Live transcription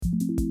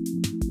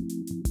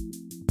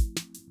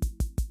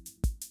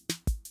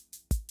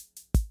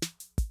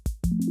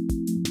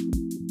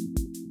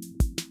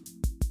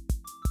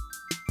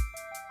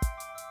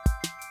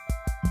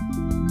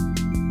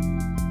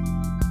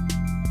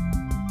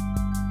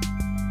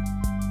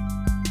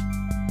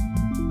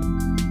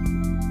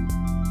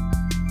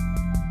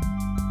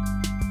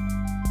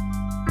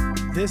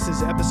This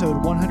is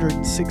episode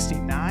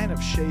 169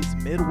 of Shades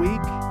Midweek.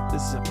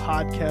 This is a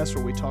podcast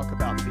where we talk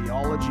about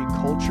theology,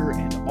 culture,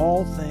 and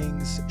all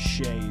things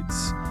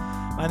Shades.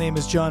 My name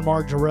is John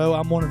Mark Giroux.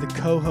 I'm one of the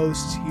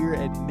co-hosts here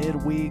at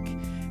Midweek,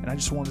 and I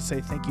just want to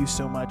say thank you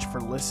so much for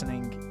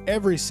listening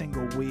every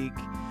single week.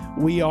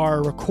 We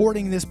are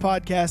recording this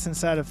podcast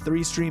inside of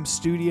 3Stream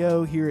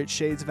Studio here at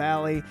Shades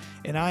Valley,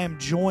 and I am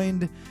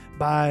joined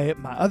by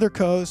my other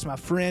co-host, my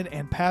friend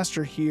and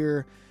pastor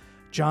here,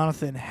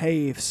 Jonathan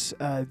Hafes.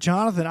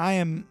 Jonathan, I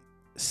am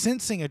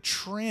sensing a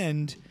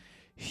trend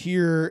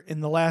here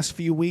in the last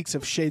few weeks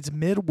of Shades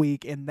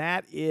Midweek, and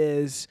that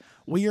is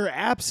we are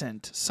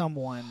absent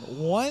someone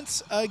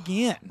once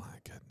again. My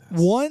goodness.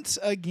 Once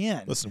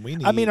again. Listen, we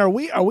need. I mean, are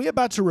we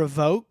about to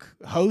revoke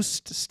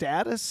host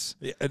status?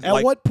 Yeah,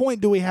 At what point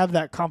do we have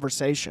that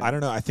conversation? I don't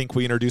know. I think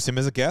we introduce him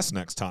as a guest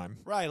next time.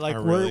 Right, like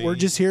really- we're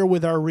just here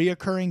with our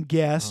reoccurring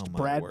guest, Oh, my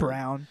Brad word.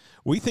 Brown.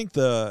 We think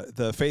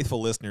the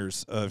faithful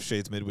listeners of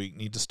Shades Midweek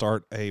need to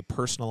start a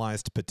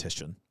personalized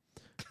petition,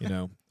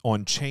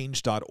 on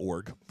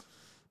change.org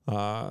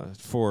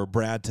for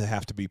Brad to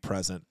have to be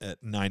present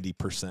at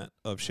 90%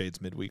 of Shades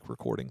Midweek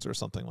recordings or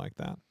something like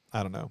that.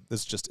 I don't know.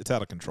 It's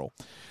out of control.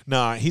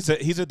 Nah, he's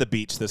at the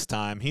beach this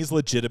time. He's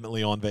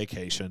legitimately on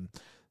vacation.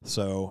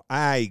 So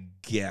I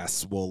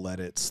guess we'll let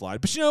it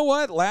slide. But you know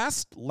what?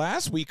 Last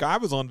week I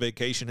was on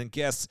vacation, and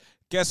guess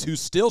who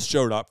still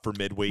showed up for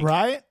midweek?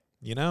 Right?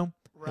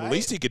 At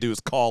least he could do is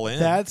call in.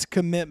 That's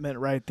commitment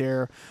right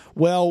there.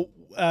 Well,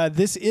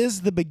 this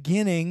is the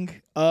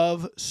beginning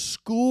of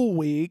school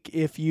week.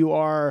 If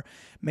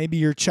maybe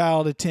your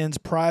child attends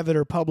private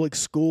or public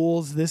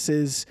schools, this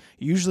is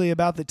usually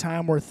about the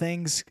time where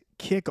things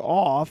kick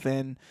off,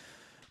 and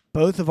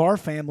both of our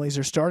families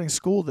are starting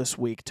school this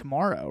week,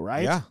 tomorrow,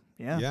 right?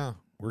 Yeah.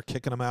 We're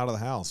kicking them out of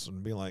the house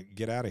and be like,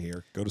 get out of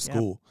here. Go to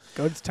school.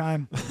 Go to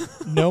time.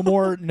 No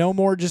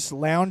more just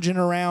lounging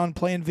around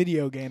playing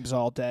video games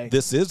all day.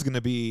 This is going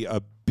to be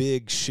a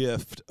big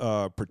shift,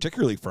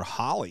 particularly for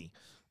Holly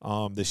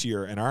this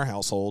year in our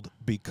household,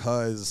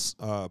 because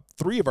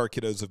 3 of our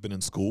kiddos have been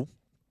in school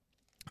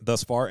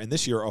thus far, and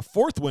this year a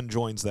 4th one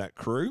joins that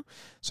crew.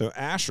 So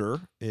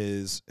Asher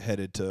is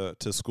headed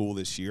to school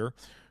this year,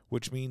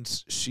 which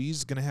means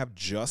she's going to have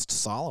just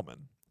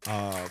Solomon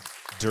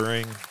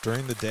during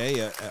the day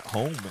at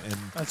home, and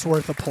that's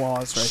worth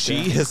applause right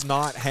there. She has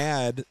not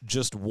had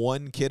just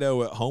one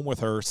kiddo at home with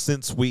her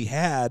since we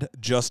had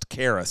just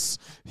Karis,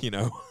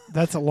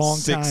 That's a long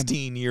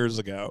 16 years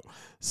ago.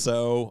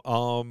 So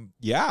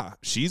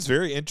she's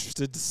very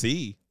interested to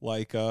see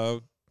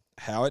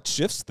how it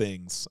shifts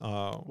things in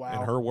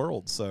her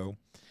world. So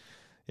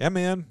yeah,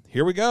 man,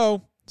 here we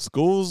go.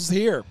 School's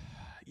here.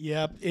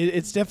 Yep,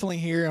 it's definitely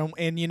here,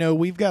 and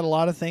we've got a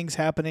lot of things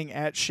happening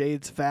at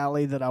Shades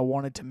Valley that I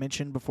wanted to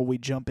mention before we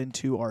jump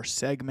into our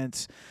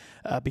segments,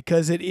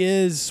 because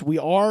we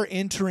are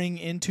entering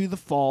into the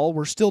fall.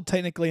 We're still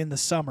technically in the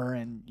summer,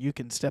 and you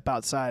can step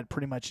outside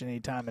pretty much any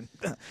time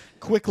and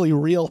quickly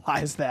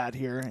realize that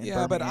here in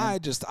Yeah, Birmingham.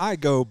 but I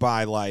go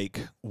by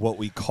what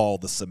we call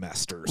the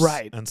semesters,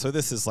 right? And so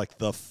this is like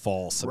the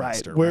fall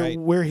semester, right?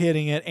 We're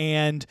hitting it,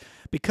 and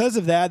because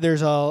of that,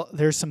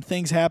 there's some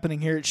things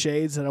happening here at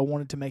Shades that I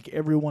wanted to make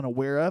everyone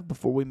aware of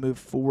before we move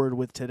forward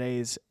with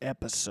today's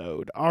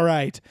episode. All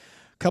right,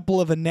 couple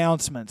of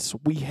announcements.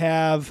 We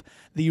have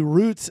the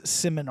Roots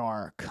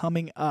Seminar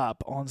coming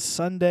up on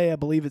Sunday. I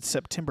believe it's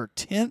September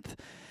 10th.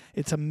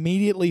 It's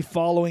immediately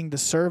following the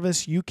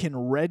service. You can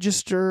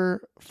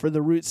register for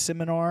the Roots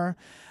Seminar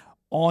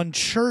on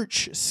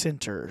Church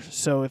Center.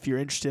 So if you're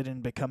interested in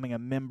becoming a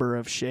member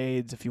of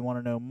Shades, if you want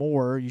to know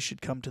more, you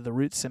should come to the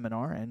Roots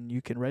Seminar, and you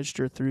can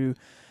register through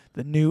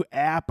the new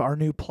app, our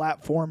new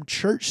platform,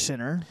 Church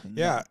Center.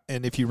 Yeah,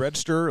 and if you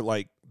register,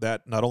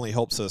 that not only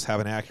helps us have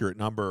an accurate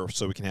number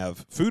so we can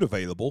have food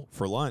available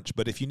for lunch,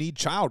 but if you need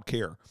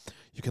childcare,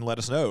 you can let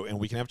us know, and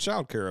we can have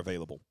childcare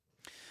available.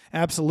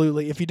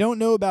 Absolutely. If you don't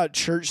know about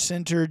Church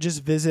Center,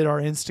 just visit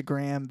our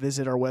Instagram,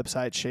 visit our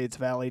website,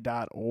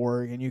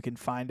 shadesvalley.org, and you can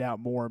find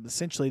out more.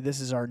 Essentially, this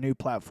is our new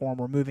platform.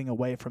 We're moving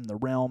away from the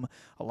Realm.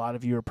 A lot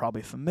of you are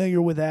probably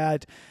familiar with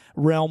that.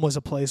 Realm was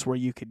a place where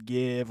you could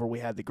give, or we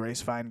had the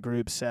Grace Find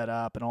group set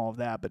up and all of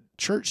that. But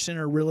Church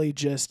Center really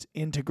just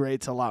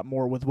integrates a lot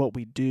more with what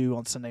we do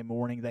on Sunday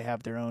morning. They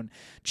have their own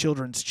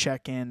children's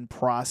check-in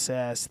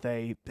process.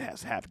 They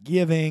have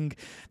giving.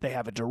 They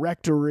have a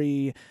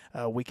directory.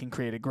 We can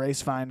create a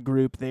Grace Find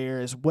group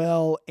there as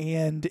well.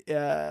 And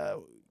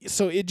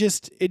so it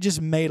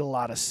just made a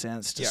lot of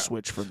sense to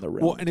switch from the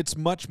Realm. Well, and it's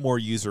much more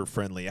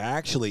user-friendly. I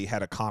actually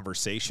had a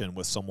conversation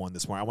with someone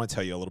this morning. I want to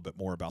tell you a little bit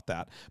more about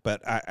that.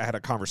 But I had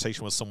a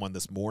conversation with someone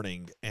this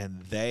morning,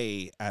 and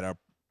they, at a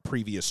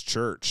previous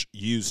church,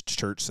 used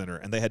Church Center,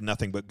 and they had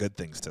nothing but good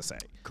things to say.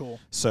 Cool.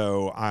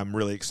 So I'm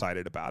really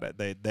excited about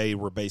it. They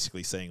were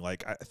basically saying, I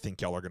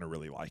think y'all are going to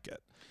really like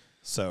it.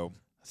 So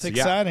It's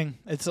exciting.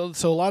 It's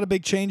a lot of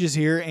big changes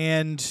here,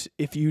 and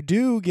if you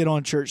do get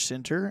on Church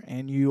Center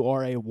and you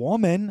are a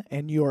woman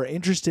and you are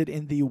interested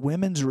in the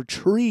women's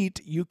retreat,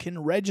 you can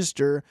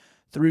register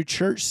through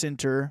Church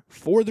Center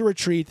for the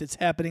retreat that's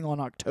happening on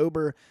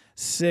October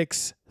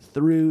 6th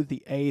through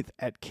the 8th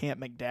at Camp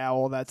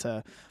McDowell. That's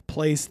a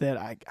place that,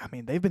 I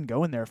mean, they've been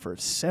going there for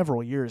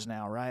several years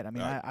now, right? I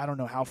mean, I don't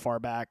know how far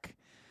back.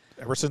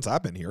 Ever since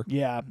I've been here.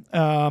 Yeah.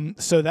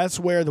 So that's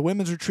where the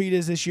women's retreat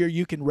is this year.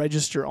 You can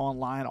register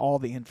online. All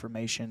the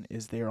information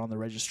is there on the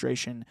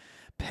registration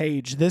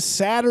page. This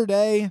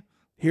Saturday,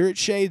 here at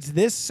Shades,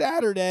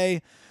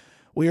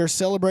 we are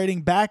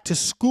celebrating back to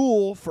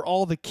school for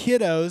all the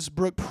kiddos.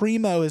 Brooke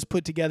Primo has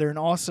put together an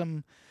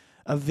awesome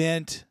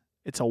event.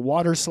 It's a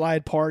water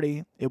slide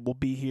party. It will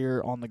be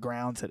here on the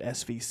grounds at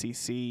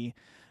SVCC.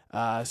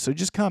 So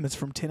just come. It's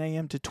from 10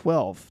 a.m. to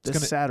 12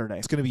 this Saturday.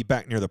 It's going to be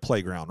back near the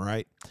playground,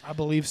 right? I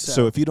believe so.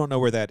 So if you don't know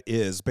where that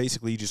is,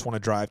 basically you just want to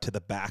drive to the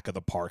back of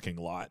the parking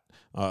lot.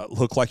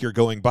 Look like you're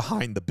going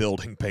behind the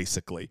building,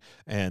 basically.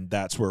 And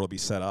that's where it'll be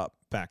set up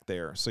back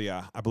there. So,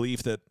 yeah, I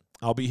believe that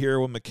I'll be here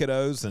with my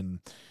kiddos and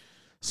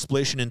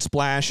splishing and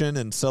splashing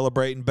and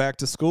celebrating back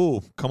to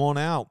school. Come on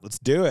out. Let's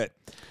do it.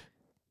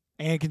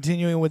 And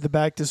continuing with the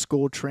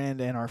back-to-school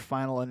trend and our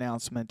final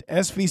announcement,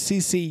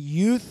 SVCC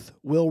Youth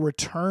will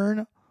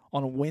return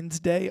on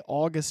Wednesday,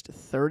 August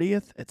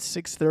 30th at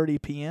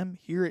 6:30 p.m.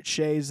 Here at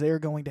Shays, they're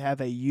going to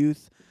have a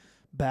youth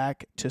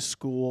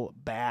back-to-school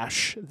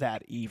bash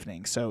that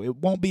evening. So it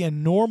won't be a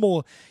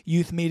normal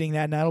youth meeting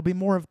that night. It'll be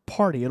more of a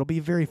party. It'll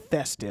be very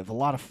festive, a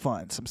lot of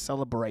fun, some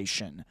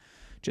celebration.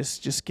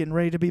 Just getting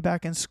ready to be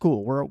back in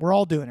school. We're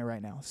all doing it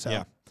right now. So.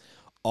 Yeah.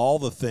 All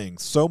the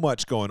things, so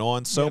much going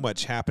on, so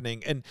much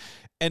happening, and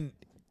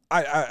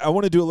I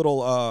want to do a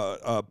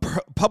little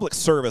public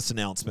service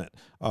announcement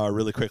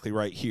really quickly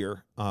right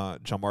here,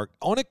 John Mark.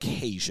 On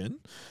occasion,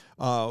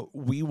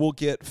 we will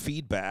get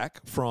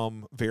feedback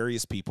from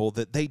various people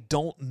that they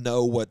don't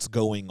know what's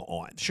going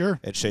on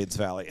at Shades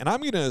Valley, and I'm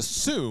going to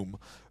assume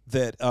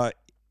that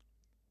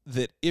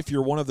that if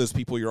you're one of those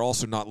people, you're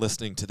also not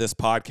listening to this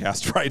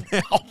podcast right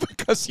now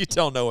because you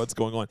don't know what's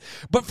going on.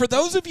 But for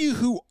those of you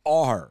who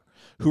are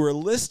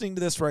listening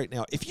to this right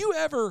now, if you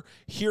ever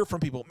hear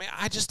from people, man,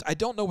 I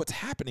don't know what's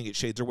happening at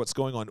Shades or what's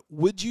going on,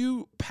 would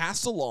you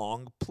pass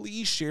along,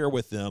 please share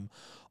with them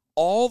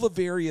all the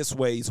various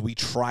ways we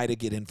try to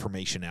get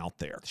information out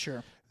there.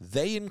 Sure.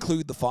 They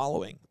include the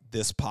following.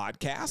 This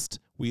podcast,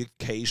 we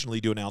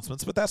occasionally do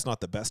announcements, but that's not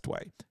the best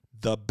way.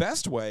 The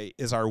best way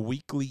is our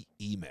weekly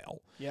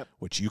email,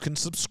 which you can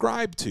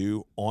subscribe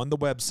to on the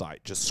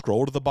website. Just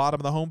scroll to the bottom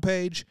of the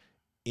homepage,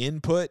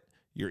 input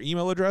your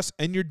email address,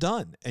 and you're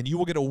done. And you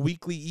will get a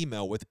weekly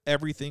email with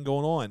everything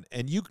going on.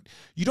 And you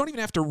don't even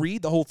have to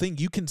read the whole thing.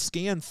 You can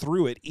scan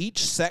through it.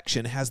 Each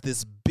section has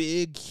this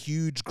big,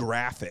 huge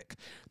graphic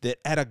that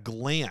at a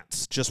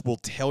glance just will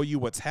tell you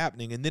what's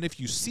happening. And then if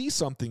you see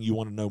something you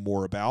want to know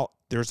more about,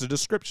 there's a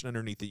description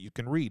underneath that you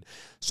can read.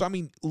 So, I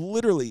mean,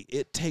 literally,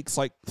 it takes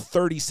like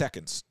 30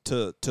 seconds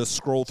to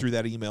scroll through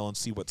that email and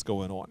see what's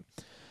going on.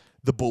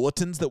 The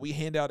bulletins that we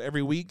hand out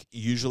every week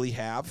usually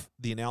have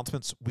the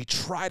announcements. We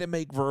try to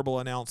make verbal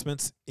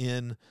announcements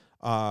in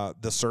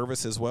the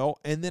service as well.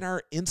 And then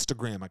our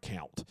Instagram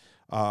account,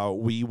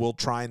 we will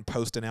try and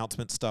post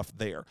announcement stuff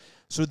there.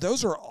 So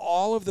those are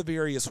all of the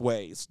various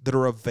ways that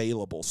are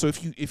available. So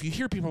if you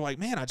hear people like,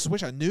 man, I just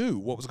wish I knew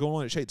what was going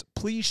on at Shades,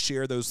 please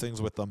share those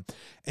things with them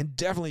and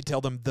definitely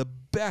tell them the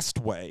best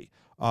way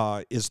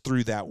is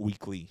through that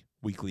weekly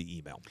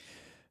email.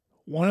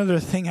 One other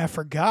thing I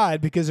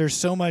forgot, because there's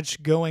so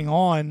much going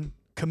on,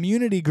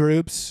 community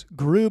groups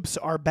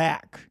are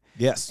back.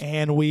 Yes.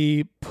 And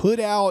we put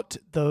out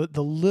the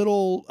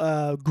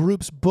little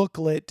groups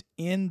booklet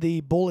in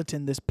the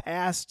bulletin this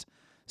past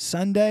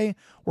Sunday.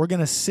 We're going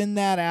to send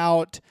that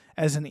out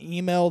as an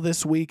email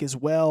this week as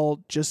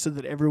well, just so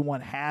that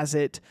everyone has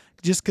it,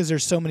 just because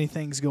there's so many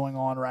things going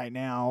on right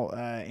now.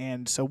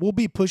 And so we'll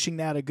be pushing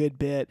that a good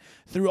bit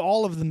through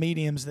all of the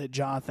mediums that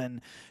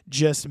Jonathan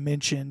just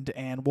mentioned,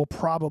 and we'll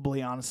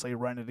probably honestly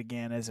run it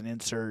again as an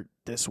insert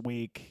this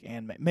week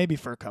and maybe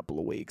for a couple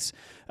of weeks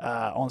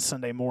on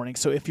Sunday morning.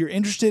 So if you're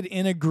interested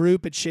in a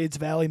group at Shades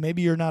Valley,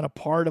 maybe you're not a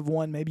part of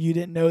one, maybe you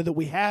didn't know that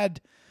we had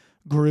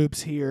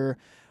groups here,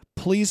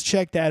 please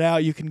check that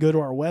out. You can go to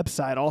our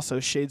website, also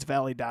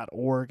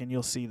shadesvalley.org, and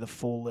you'll see the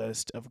full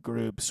list of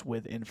groups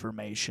with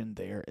information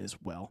there as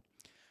well.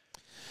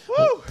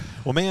 Woo!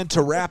 Well, man,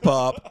 to wrap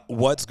up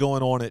what's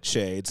going on at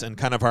Shades and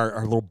kind of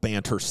our little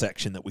banter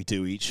section that we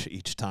do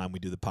each time we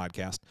do the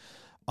podcast,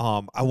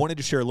 I wanted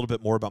to share a little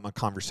bit more about my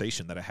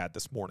conversation that I had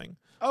this morning.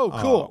 Oh,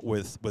 cool.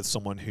 With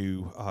someone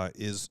who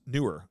is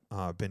newer,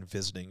 been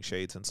visiting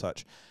Shades and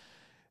such.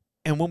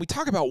 And when we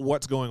talk about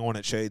what's going on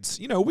at Shades,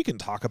 we can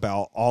talk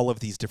about all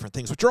of these different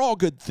things, which are all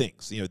good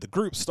things. The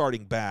group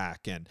starting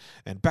back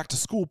and back to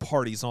school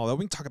parties and all that.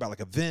 We can talk about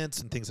like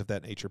events and things of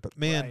that nature. But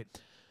man, right.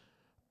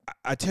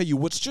 I tell you,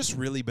 what's just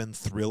really been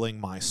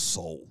thrilling my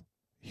soul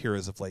here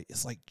as of late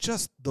is like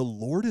just the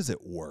Lord is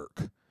at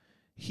work.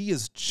 He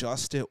is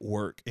just at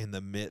work in the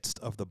midst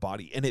of the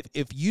body. And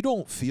if you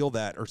don't feel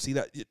that or see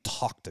that,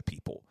 talk to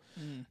people.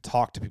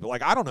 talk to people.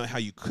 Like, I don't know how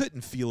you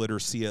couldn't feel it or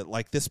see it.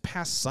 Like this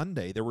past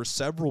Sunday, there were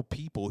several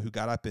people who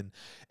got up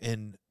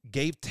and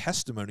gave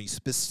testimony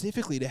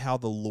specifically to how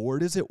the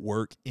Lord is at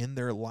work in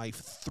their life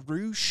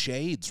through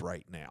Shades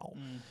right now.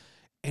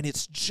 And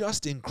it's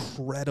just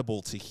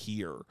incredible to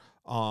hear.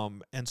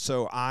 And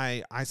so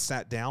I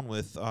sat down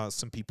with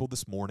some people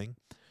this morning,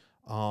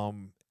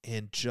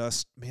 and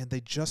just, man,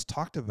 they just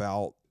talked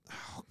about,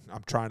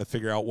 I'm trying to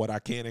figure out what I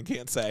can and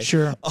can't say.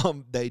 Sure.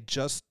 They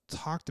just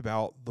talked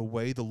about the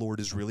way the Lord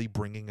is really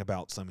bringing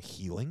about some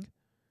healing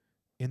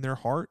in their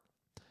heart.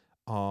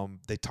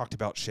 They talked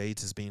about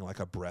Shades as being like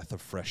a breath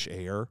of fresh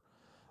air.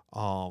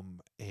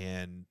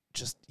 And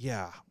just,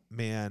 yeah,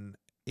 man,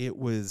 it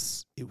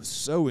was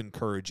so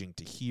encouraging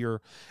to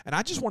hear. And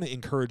I just want to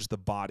encourage the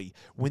body.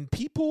 When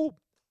people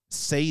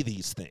say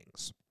these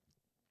things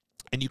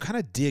and you kind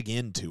of dig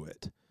into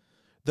it,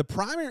 the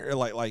primary,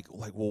 like,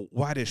 well,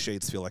 why does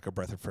Shades feel like a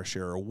breath of fresh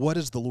air? Or what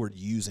is the Lord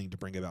using to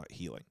bring about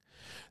healing?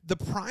 The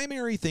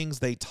primary things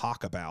they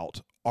talk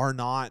about are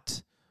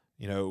not,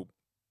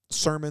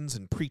 sermons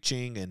and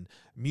preaching and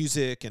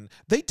music. And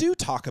they do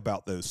talk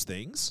about those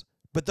things,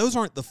 but those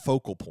aren't the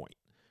focal point.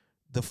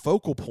 The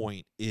focal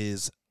point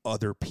is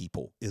other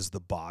people, is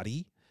the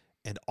body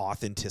and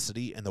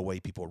authenticity and the way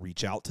people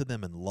reach out to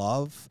them and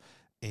love,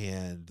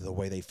 and the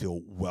way they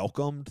feel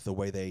welcomed, the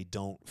way they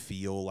don't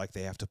feel like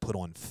they have to put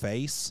on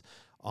face.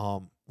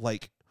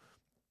 Like,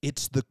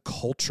 it's the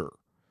culture,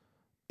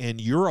 and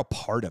you're a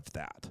part of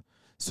that.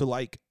 So,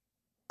 like,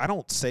 I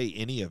don't say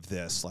any of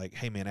this like,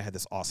 hey, man, I had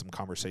this awesome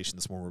conversation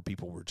this morning where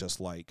people were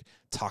just, like,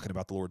 talking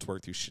about the Lord's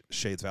work through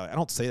Shades Valley. I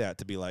don't say that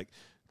to be like,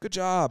 good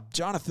job,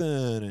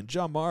 Jonathan and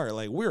John Marr.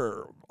 Like,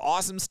 we're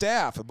awesome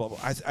staff. And blah, blah.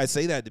 I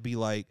say that to be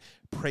like,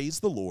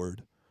 praise the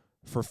Lord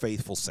for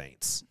faithful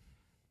saints.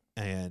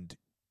 And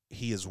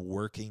He is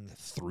working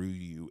through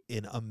you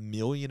in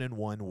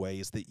 1,000,001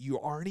 ways that you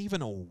aren't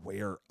even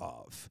aware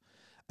of.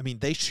 I mean,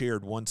 they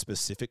shared one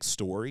specific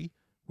story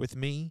with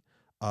me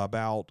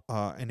about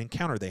an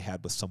encounter they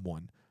had with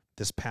someone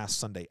this past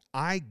Sunday.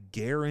 I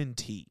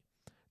guarantee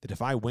that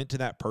if I went to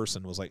that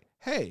person and was like,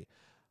 hey,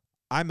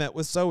 I met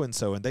with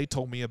so-and-so and they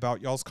told me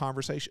about y'all's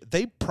conversation,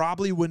 they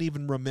probably wouldn't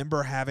even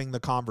remember having the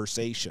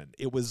conversation.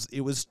 It was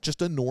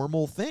just a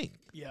normal thing.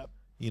 Yep.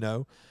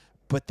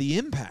 But the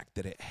impact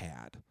that it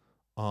had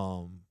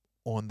on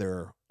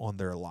their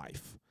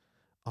life.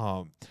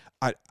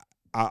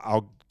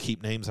 I'll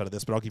keep names out of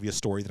this, but I'll give you a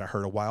story that I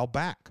heard a while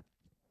back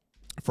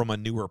from a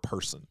newer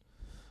person.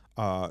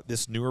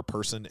 This newer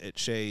person at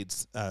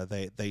Shades,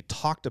 they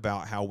talked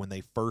about how when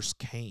they first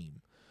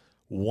came,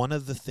 one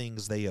of the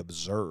things they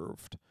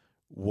observed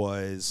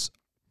was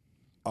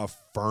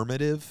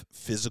affirmative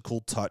physical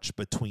touch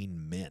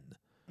between men.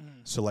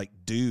 So like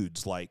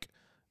dudes, like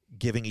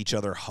giving each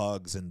other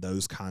hugs and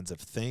those kinds of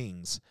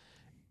things.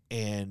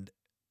 And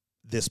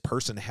this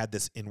person had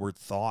this inward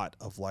thought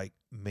of like,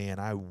 man,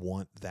 I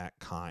want that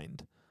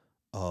kind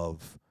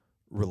of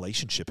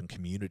relationship and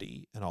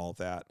community and all of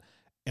that.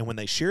 And when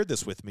they shared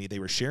this with me, they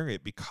were sharing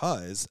it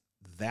because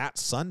that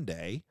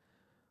Sunday,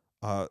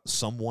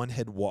 someone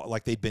had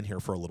like they'd been here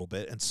for a little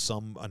bit, and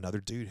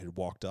another dude had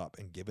walked up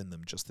and given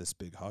them just this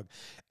big hug.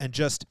 And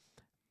just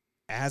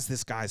as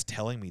this guy's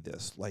telling me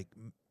this, like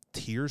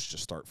tears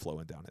just start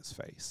flowing down his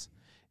face.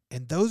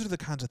 And those are the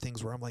kinds of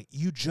things where I'm like,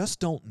 you just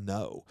don't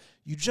know.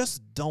 You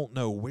just don't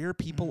know where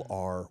people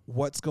are,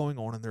 what's going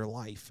on in their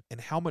life,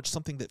 and how much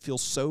something that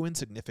feels so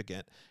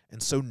insignificant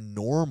and so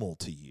normal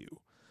to you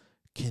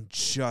can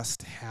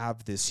just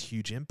have this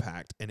huge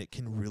impact, and it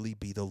can really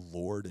be the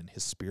Lord and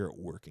His Spirit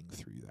working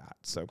through that.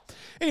 So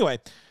anyway,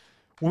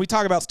 when we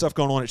talk about stuff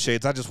going on at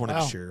Shades, I just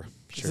wanted to share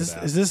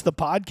that. Is this the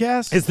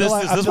podcast? Is this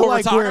what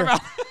we're talking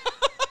about?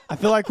 I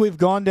feel like we've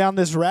gone down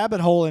this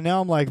rabbit hole, and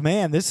now I'm like,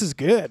 man, this is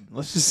good.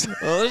 Let's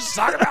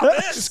talk about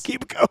this. Just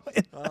keep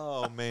going.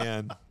 Oh,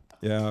 man.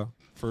 Yeah,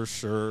 for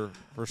sure.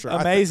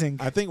 Amazing.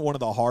 I think one of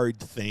the hard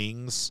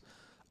things,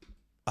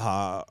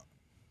 not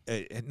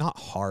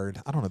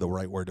hard, I don't know the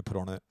right word to put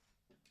on it.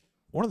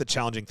 One of the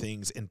challenging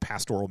things in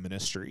pastoral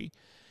ministry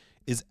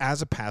is,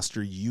 as a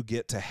pastor, you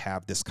get to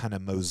have this kind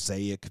of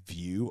mosaic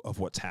view of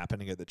what's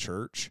happening at the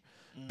church.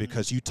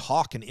 Because you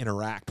talk and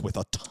interact with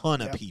a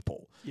ton of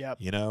people. Yep.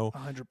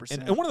 100%.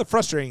 And one of the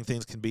frustrating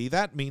things can be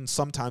that means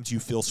sometimes you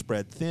feel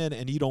spread thin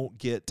and you don't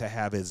get to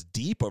have as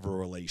deep of a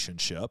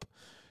relationship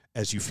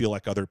as you feel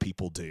like other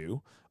people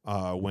do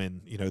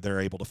when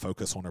they're able to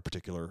focus on a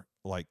particular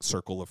like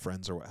circle of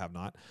friends or what have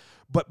not.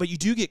 But you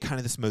do get kind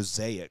of this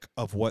mosaic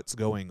of what's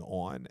going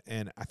on.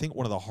 And I think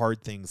one of the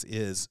hard things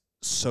is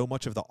so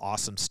much of the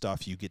awesome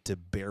stuff you get to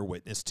bear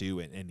witness to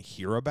and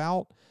hear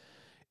about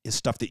is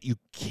stuff that you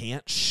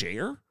can't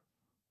share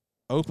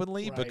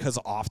openly, right? Because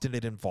often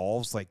it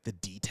involves like the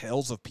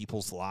details of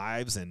people's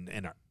lives and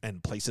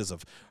places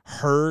of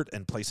hurt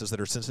and places that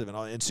are sensitive.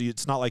 And so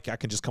it's not like I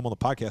can just come on the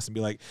podcast and be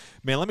like,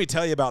 man, let me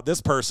tell you about this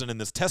person and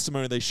this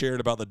testimony they shared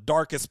about the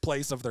darkest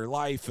place of their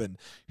life. And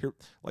here,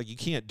 like, you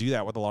can't do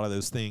that with a lot of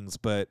those things.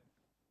 But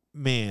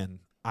man,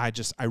 I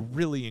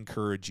really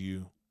encourage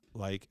you,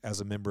 like, as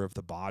a member of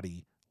the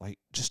body, like,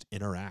 just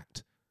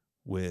interact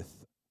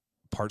with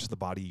parts of the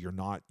body you're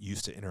not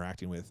used to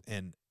interacting with,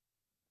 and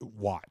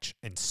watch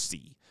and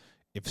see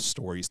if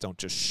stories don't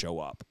just show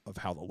up of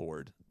how the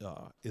Lord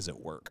is at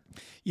work.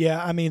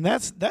 Yeah, I mean,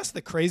 that's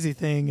the crazy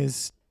thing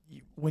is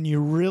when you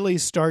really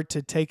start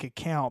to take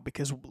account,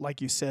 because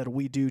like you said,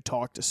 we do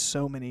talk to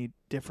so many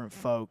different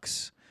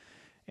folks,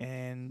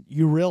 and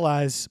you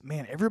realize,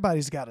 man,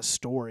 everybody's got a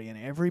story,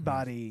 and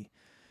everybody,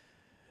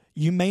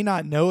 you may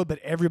not know it, but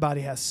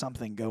everybody has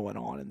something going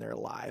on in their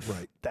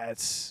life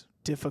that's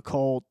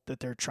difficult, that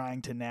they're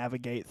trying to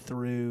navigate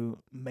through.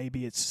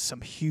 Maybe it's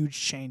some huge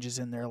changes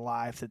in their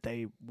life that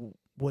they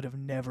would have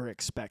never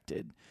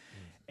expected.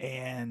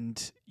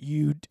 And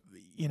you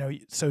know,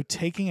 so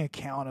taking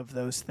account of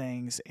those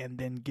things and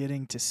then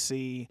getting to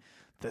see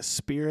the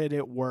Spirit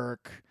at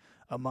work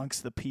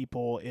amongst the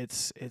people,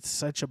 it's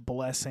such a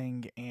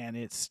blessing. And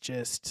it's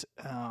just,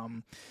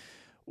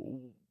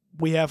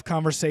 we have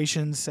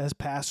conversations as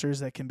pastors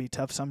that can be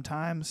tough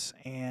sometimes.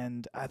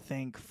 And I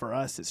think for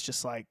us, it's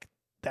just like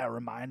that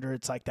reminder.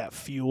 It's like that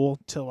fuel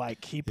to like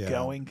keep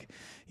going.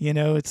 You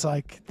know, it's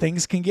like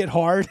things can get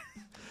hard.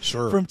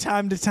 Sure. From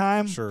time to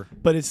time. Sure.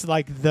 But it's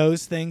like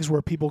those things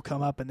where people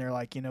come up and they're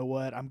like, you know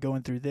what, I'm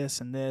going through this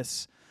and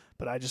this,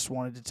 but I just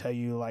wanted to tell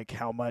you like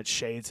how much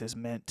Shades has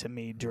meant to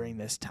me during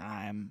this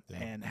time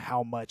and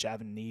how much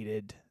I've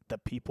needed the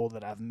people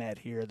that I've met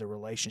here, the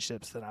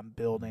relationships that I'm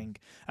building.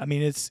 I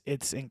mean,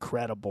 it's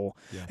incredible.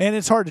 Yeah. And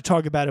it's hard to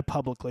talk about it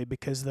publicly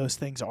because those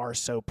things are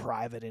so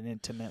private and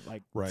intimate,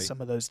 like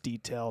some of those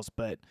details.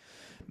 But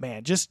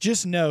man,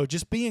 just know,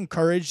 just be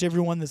encouraged.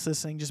 Everyone that's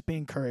listening, just be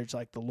encouraged.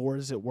 Like the Lord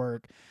is at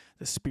work.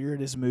 The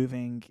Spirit is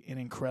moving in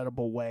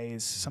incredible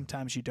ways.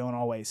 Sometimes you don't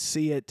always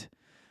see it,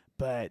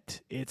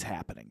 but it's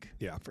happening.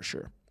 Yeah, for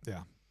sure.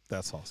 Yeah,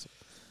 that's awesome.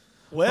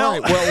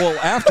 Well, right, well,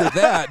 after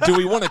that, do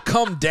we want to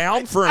come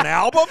down for an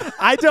album?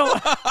 I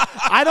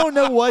don't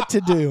know what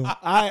to do.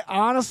 I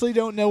honestly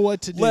don't know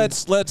what to do.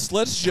 Let's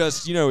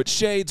just, you know, at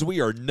Shades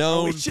we are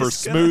known for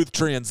smooth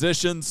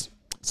transitions.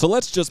 So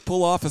let's just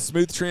pull off a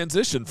smooth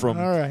transition from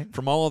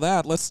all of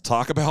that. Let's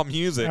talk about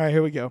music. All right,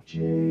 here we go.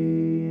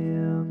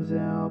 JM's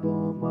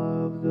album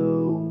of the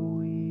week.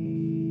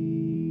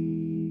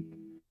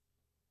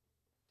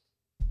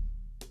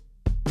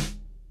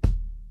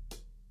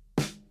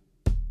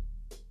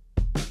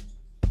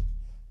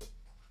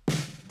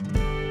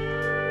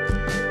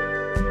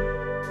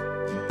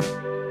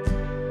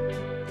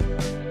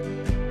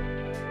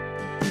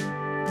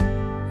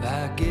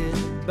 I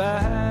get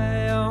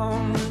by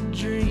on the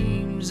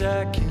dreams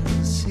I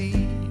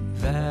conceive.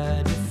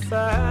 I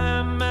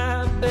defy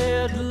my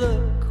bad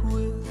luck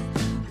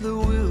with the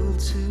will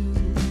to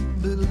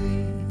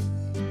believe.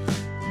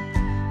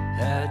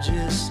 I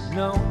just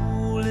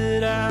know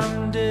that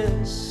I'm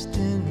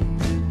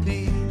destined to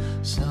be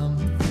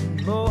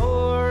something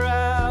more.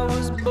 I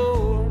was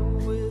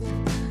born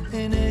with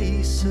an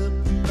ace up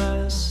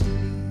my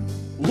sleeve.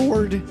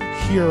 Lord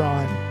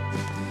Huron.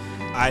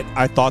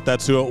 I thought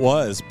that's who it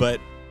was, but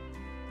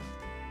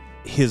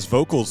his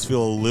vocals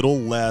feel a little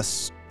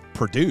less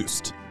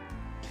produced.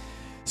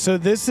 So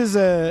this is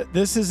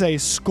a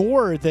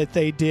score that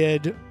they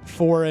did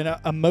for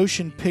a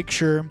motion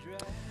picture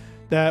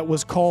that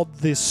was called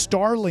The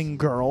Starling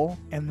Girl,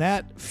 and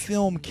that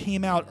film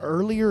came out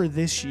earlier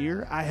this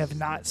year. I have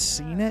not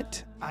seen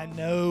it. I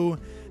know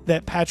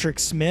that Patrick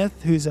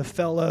Smith, who's a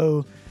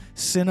fellow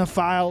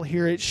cinephile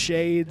here at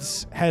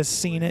Shades, has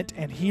seen it,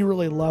 and he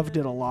really loved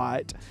it a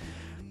lot.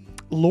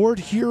 Lord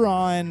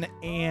Huron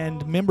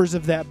and members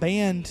of that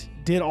band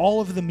did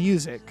all of the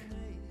music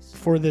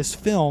for this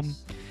film,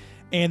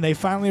 and they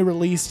finally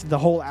released the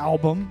whole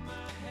album.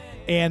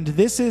 And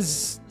this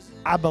is,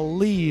 I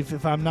believe,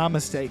 if I'm not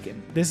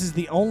mistaken, this is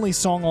the only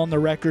song on the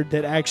record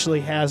that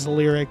actually has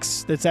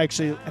lyrics, that's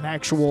actually an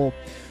actual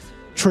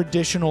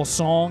traditional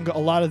song. A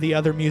lot of the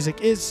other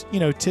music is,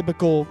 you know,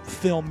 typical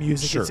film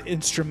music. Sure. It's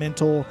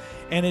instrumental,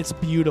 and it's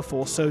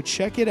beautiful. So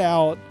check it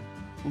out.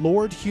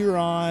 Lord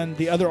Huron.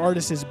 The other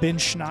artist is Ben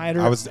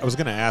Schneider. I was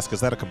going to ask,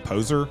 is that a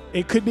composer?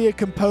 It could be a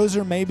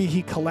composer. Maybe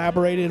he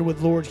collaborated with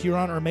Lord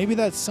Huron, or maybe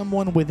that's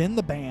someone within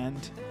the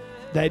band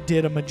that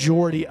did a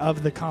majority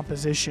of the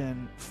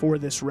composition for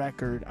this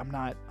record. I'm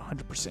not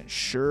 100%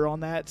 sure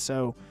on that,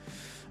 so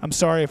I'm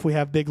sorry if we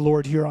have big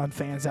Lord Huron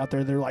fans out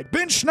there. They're like,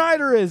 Ben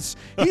Schneider he's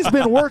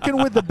been working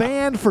with the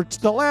band for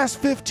the last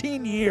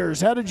 15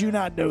 years. How did you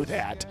not know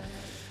that?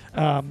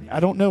 I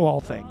don't know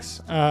all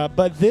things,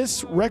 but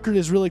this record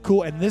is really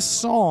cool, and this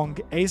song,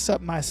 Ace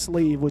Up My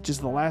Sleeve, which is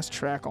the last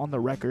track on the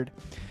record,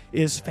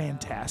 is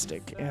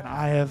fantastic, and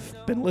I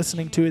have been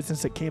listening to it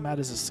since it came out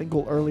as a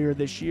single earlier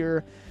this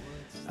year,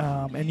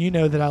 and you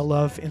know that I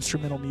love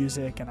instrumental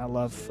music, and I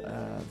love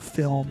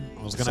film.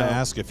 I was going to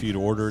ask if you'd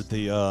ordered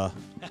the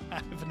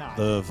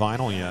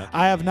vinyl yet.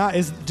 I have not.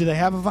 Do they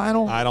have a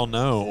vinyl? I don't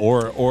know,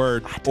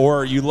 or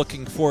are you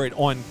looking for it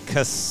on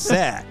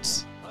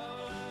cassette?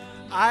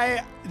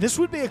 This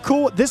would be a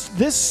cool.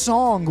 This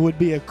song would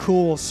be a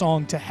cool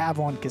song to have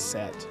on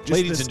cassette.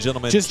 Ladies and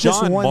gentlemen,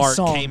 John Mark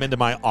came into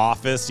my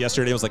office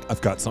yesterday and was like,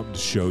 I've got something to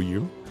show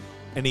you.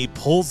 And he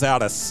pulls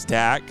out a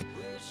stack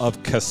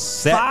of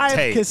cassette Five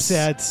tapes.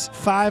 cassettes.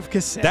 5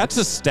 cassettes. That's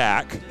a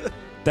stack.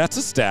 That's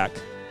a stack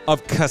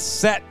of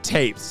cassette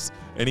tapes.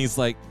 And he's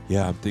like,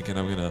 yeah, I'm thinking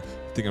I'm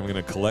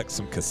gonna collect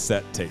some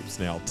cassette tapes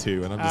now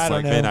too. And I'm I just don't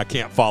like, know. man, I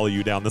can't follow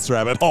you down this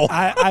rabbit hole.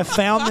 I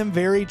found them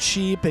very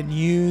cheap and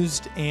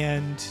used,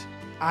 and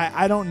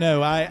I don't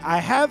know. I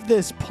have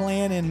this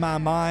plan in my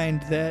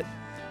mind that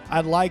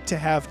I'd like to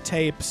have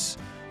tapes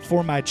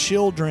for my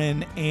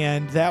children,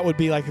 and that would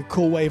be like a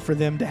cool way for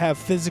them to have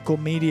physical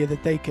media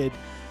that they could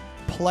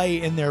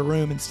play in their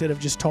room instead of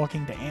just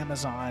talking to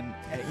Amazon,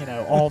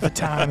 all the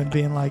time and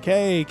being like,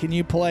 hey, can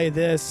you play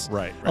this?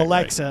 Right.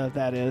 Alexa,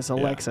 that is,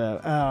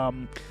 Alexa.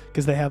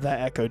 Because they have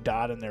that Echo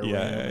Dot in their room.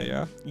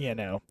 Yeah.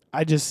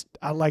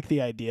 I like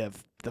the idea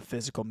of the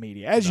physical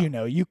media. As you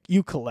know,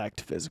 you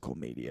collect physical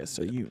media,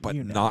 so But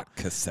you know. not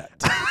cassette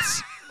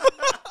tapes.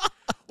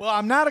 Well,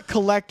 I'm not a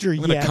collector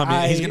I'm gonna yet. come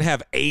in. He's gonna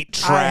have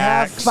 8 I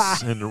have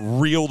tracks and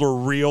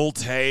reel-to-reel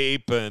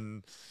tape,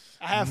 and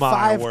I have my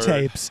 5 word.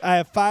 tapes. I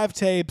have 5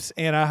 tapes,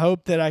 and I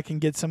hope that I can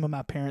get some of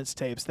my parents'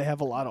 tapes. They have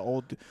a lot of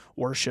old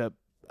worship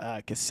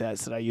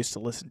cassettes that I used to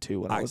listen to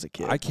when I was a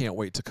kid. I can't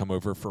wait to come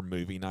over for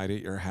movie night at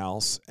your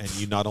house, and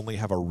you not only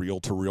have a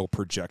reel-to-reel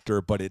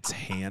projector, but it's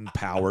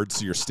hand-powered,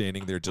 so you're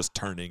standing there just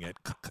turning it.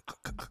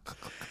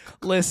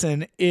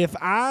 Listen, if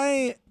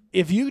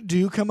you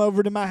do come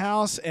over to my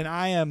house and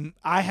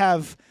I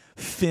have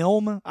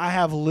film, I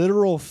have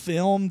literal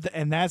film,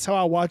 and that's how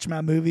I watch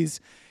my movies,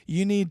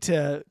 you need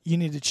to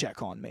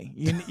check on me.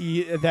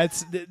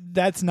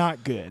 That's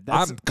not good.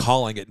 I'm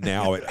calling it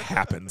now. It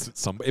happens at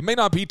some. It may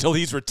not be till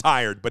he's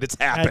retired, but it's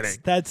happening.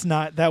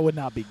 That would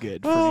not be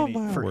good Oh, for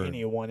my word.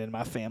 anyone in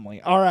my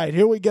family. All right,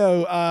 here we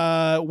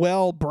go.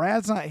 Well,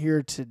 Brad's not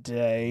here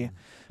today,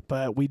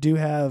 but we do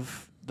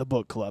have the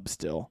book club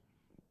still.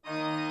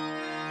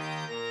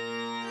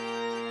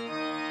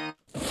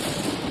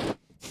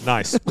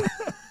 Nice.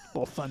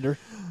 Little thunder.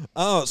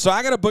 Oh, so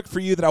I got a book for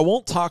you that I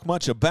won't talk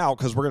much about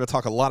because we're going to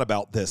talk a lot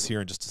about this here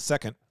in just a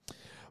second.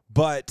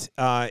 But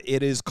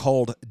it is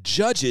called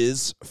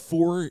Judges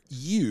for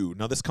You.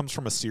 Now, this comes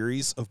from a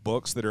series of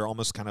books that are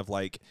almost kind of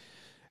like,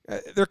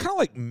 they're kind of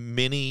like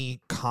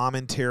mini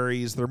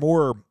commentaries. They're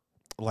more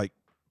like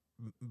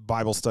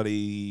Bible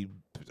study.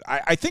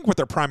 I think what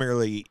they're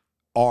primarily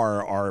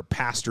are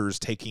pastors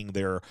taking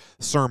their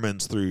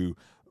sermons through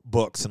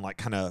books and like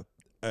kind of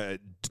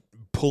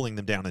pulling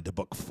them down into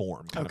book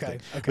form kind of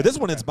thing. But this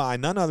one is by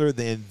none other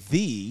than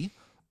the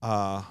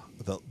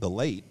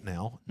late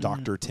now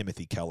Dr.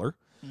 Timothy Keller.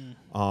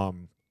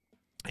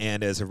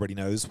 And as everybody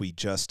knows, we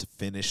just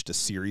finished a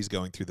series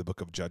going through the book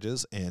of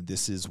Judges, and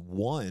this is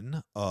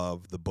one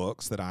of the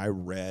books that I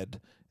read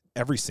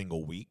every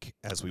single week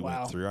as we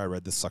went through. I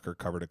read this sucker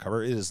cover to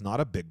cover. It is not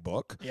a big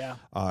book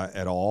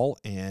at all,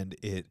 and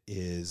it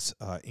is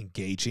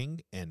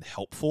engaging and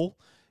helpful.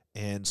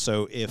 And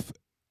so if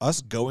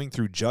us going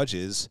through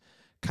Judges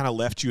kind of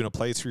left you in a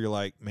place where you're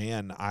like,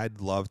 man,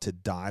 I'd love to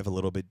dive a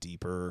little bit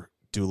deeper,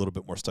 do a little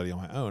bit more study on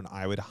my own,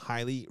 I would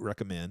highly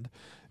recommend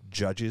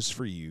Judges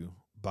for You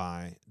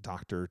by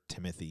Dr.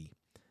 Timothy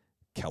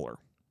Keller.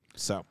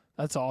 So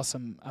that's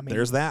awesome. I mean,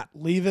 there's that.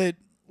 Leave it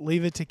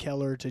to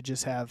Keller to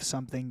just have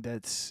something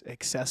that's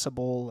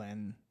accessible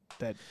and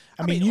that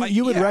I mean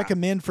you would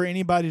recommend for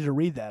anybody to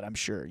read that, I'm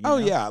sure. You know?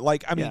 Yeah.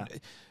 Like, I mean,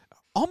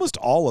 almost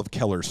all of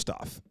Keller's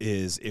stuff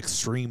is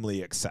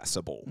extremely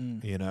accessible,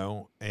 you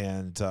know?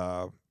 And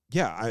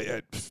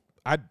I'd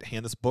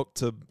hand this book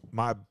to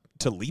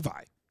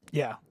Levi.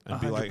 Yeah.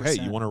 And be like, hey,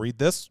 you want to read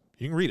this?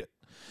 You can read it.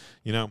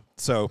 You know?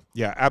 So,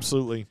 yeah,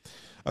 absolutely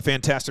a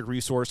fantastic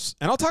resource.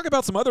 And I'll talk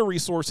about some other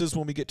resources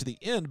when we get to the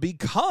end,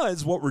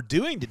 because what we're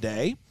doing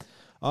today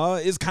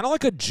is kind of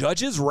like a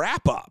Judges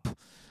wrap-up.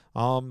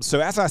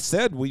 So as I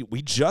said,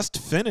 we just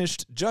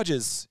finished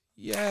Judges.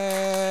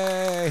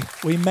 Yay!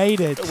 We made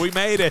it. We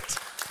made it.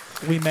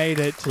 We made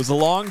it. It was a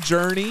long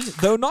journey,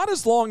 though not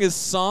as long as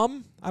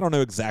some. I don't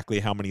know exactly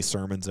how many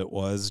sermons it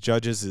was.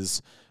 Judges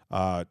is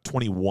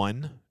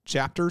 21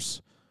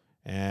 chapters.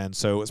 And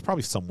so it was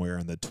probably somewhere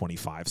in the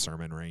 25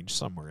 sermon range,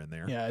 somewhere in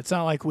there. Yeah, it's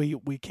not like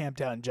we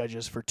camped out in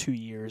Judges for 2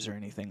 years or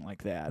anything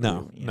like that.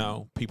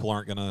 No. People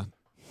aren't going to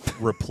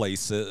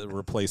replace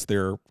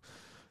their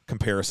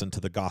comparison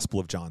to the Gospel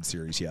of John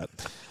series yet.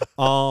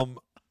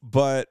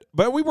 But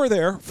we were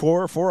there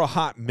for a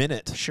hot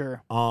minute.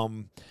 Sure.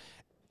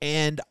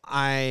 And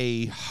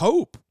I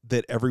hope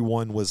that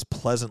everyone was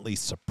pleasantly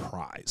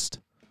surprised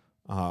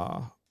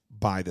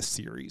by the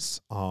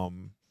series.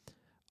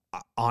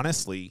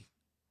 Honestly,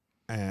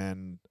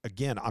 and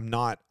again, I'm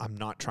not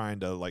trying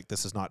to, like,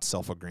 this is not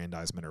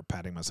self-aggrandizement or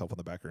patting myself on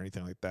the back or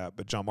anything like that.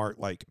 But John Mark,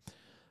 like,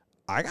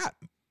 I got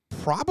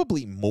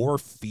probably more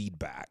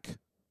feedback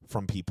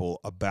from people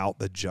about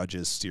the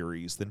Judges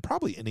series than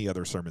probably any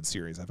other sermon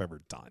series I've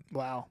ever done.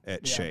 Wow.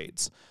 At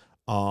Shades.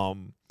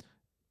 And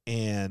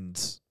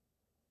it's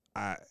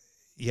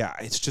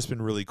just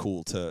been really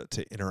cool to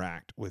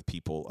interact with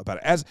people about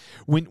it. As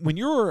when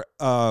you're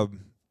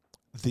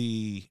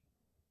the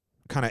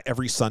kind of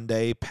every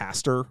Sunday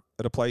pastor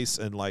at a place,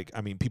 and like,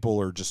 I mean, people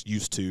are just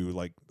used to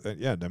like,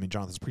 yeah, I mean,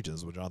 Jonathan's preaching,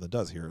 this is what Jonathan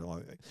does here.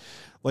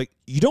 Like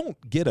you don't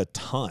get a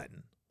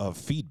ton of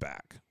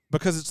feedback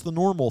because it's the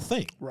normal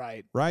thing.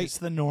 Right. Right. It's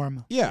the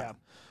norm. Yeah.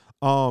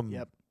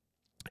 Yep.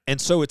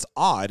 And so it's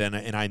odd,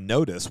 and I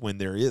notice when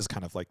there is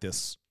kind of like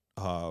this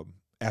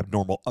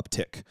abnormal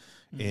uptick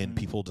in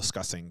people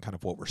discussing kind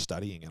of what we're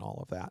studying and all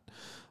of that.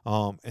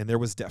 And there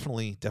was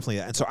definitely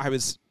that. And so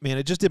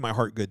it just did my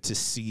heart good to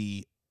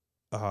see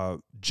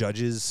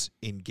Judges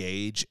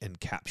engage and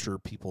capture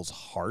people's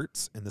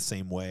hearts in the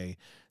same way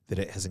that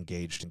it has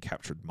engaged and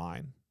captured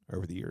mine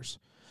over the years.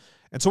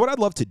 And so what I'd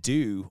love to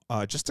do,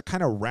 just to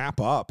kind of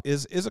wrap up,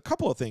 is a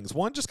couple of things.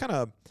 One, just kind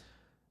of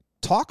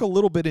talk a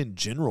little bit in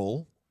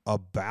general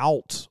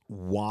about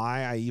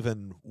why I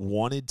even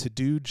wanted to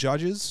do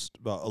Judges,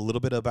 a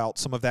little bit about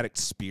some of that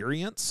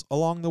experience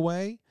along the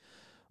way,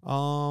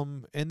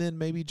 and then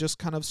maybe just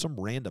kind of some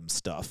random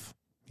stuff,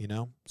 you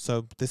know?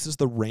 So this is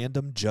the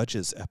Random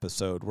Judges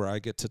episode where I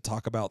get to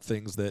talk about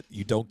things that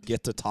you don't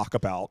get to talk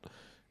about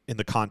in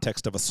the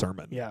context of a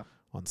sermon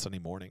on Sunday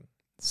morning.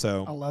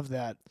 So I love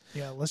that.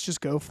 Yeah, let's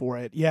just go for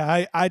it.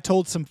 Yeah, I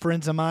told some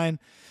friends of mine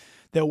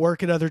that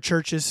work at other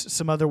churches,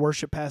 some other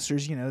worship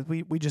pastors, you know,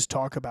 we just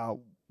talk about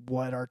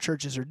what our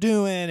churches are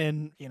doing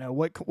and, you know,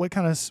 what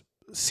kind of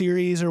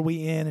series are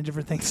we in and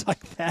different things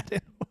like that.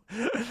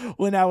 And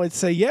when I would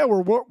say, yeah,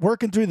 we're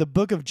working through the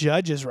book of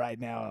Judges right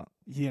now,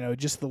 you know,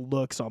 just the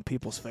looks on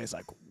people's face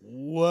like,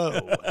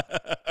 whoa.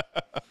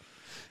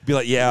 Be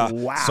like, yeah,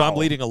 wow. So I'm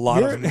leading a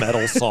lot of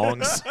metal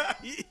songs.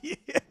 Yeah,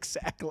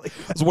 exactly.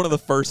 It's one of the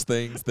first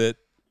things that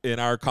in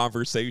our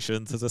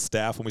conversations as a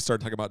staff, when we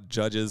started talking about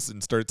Judges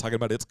and started talking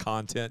about its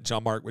content,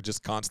 John Mark would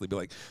just constantly be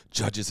like,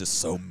 Judges is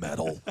so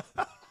metal.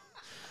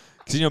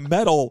 Because, you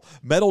know,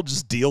 metal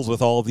just deals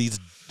with all these,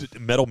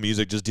 metal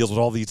music just deals with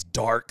all these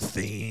dark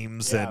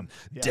themes and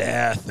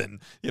death and,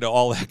 you know,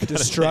 all that kind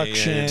destruction. Of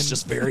thing. And it's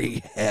just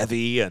very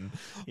heavy and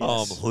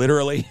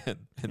literally. And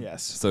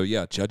yes. So,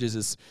 yeah, Judges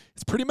it's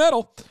pretty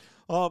metal.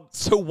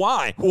 So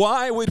why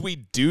would we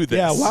do this?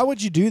 Yeah, why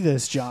would you do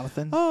this,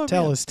 Jonathan?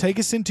 Tell us. Take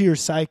us into your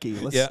psyche.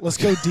 Let's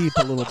go deep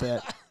a little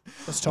bit.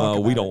 Let's talk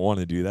about we don't want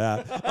to do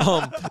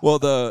that. Well,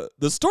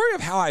 the story of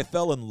how I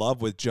fell in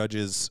love with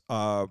Judges,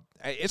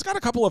 it's got a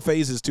couple of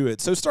phases to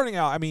it. So starting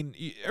out, I mean,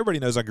 everybody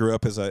knows I grew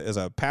up as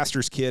a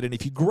pastor's kid, and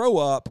if you grow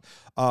up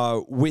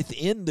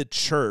within the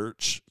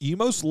church, you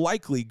most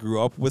likely grew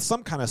up with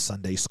some kind of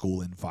Sunday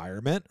school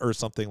environment or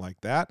something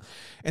like that.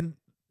 And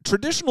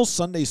traditional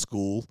Sunday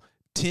school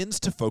tends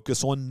to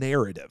focus on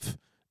narrative.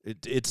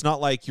 It's not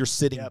like you're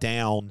sitting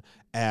down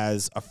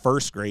as a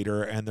first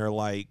grader and they're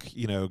like,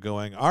 you know,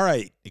 going, all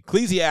right,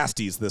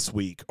 Ecclesiastes this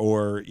week,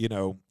 or, you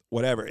know,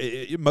 whatever.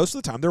 Most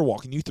of the time they're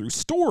walking you through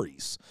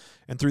stories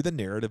and through the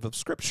narrative of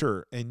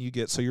Scripture, and you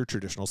get your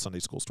traditional Sunday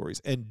school stories.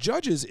 And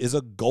Judges is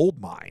a gold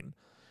mine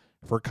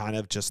for kind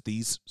of just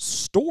these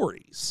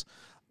stories.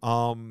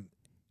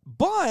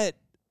 But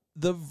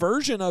the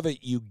version of it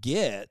you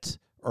get,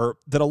 or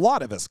that a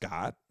lot of us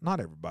got, not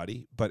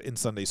everybody, but in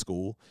Sunday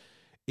school,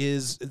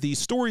 is these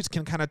stories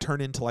can kind of turn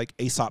into like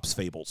Aesop's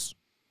fables.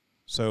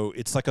 So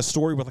it's like a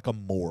story with like a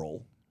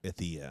moral at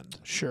the end.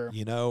 Sure.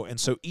 You know, and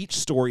so each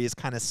story is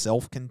kind of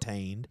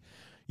self-contained.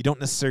 You don't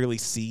necessarily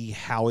see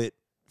how it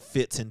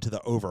fits into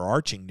the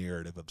overarching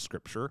narrative of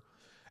Scripture.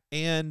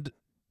 And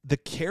the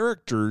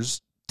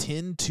characters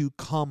tend to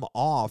come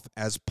off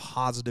as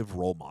positive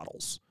role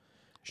models.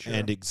 Sure.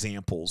 And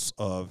examples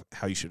of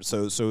how you should.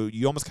 So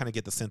you almost kind of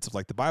get the sense of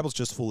like the Bible's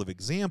just full of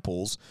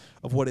examples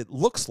of what it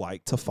looks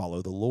like to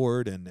follow the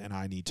Lord, and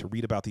I need to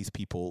read about these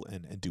people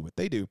and do what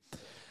they do.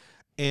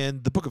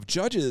 And the book of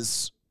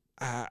Judges,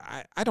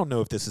 I don't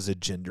know if this is a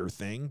gender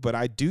thing, but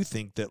I do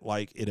think that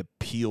like it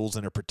appeals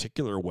in a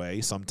particular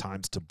way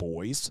sometimes to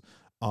boys.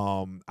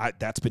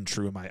 That's been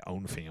true in my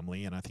own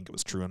family, and I think it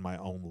was true in my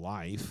own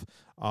life.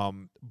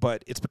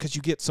 But it's because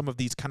you get some of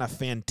these kind of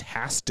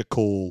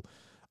fantastical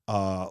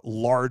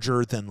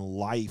larger than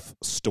life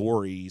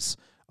stories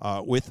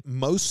with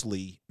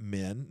mostly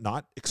men,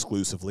 not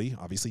exclusively.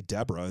 Obviously,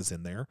 Deborah is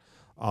in there,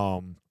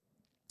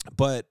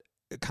 but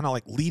kind of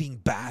like leading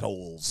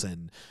battles,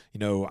 and you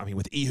know, I mean,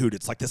 with Ehud,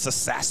 it's like this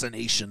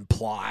assassination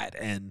plot,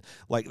 and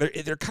like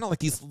they're kind of like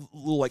these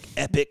little like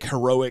epic,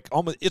 heroic.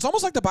 It's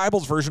almost like the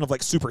Bible's version of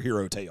like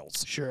superhero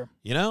tales. Sure,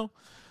 you know.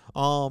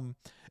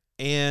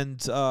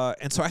 And so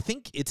I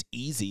think it's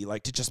easy,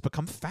 like, to just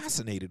become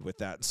fascinated with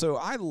that. So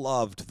I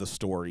loved the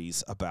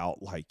stories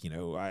about, like, you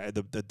know,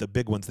 the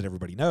big ones that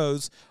everybody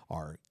knows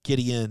are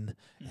Gideon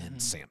and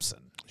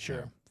Samson. Sure.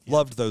 You know,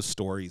 loved those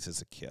stories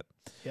as a kid.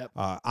 Yep.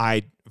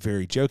 I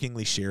very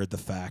jokingly shared the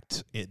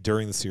fact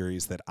during the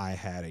series that I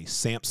had a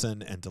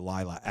Samson and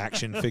Delilah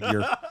action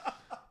figure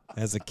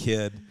as a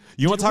kid.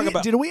 You want to talk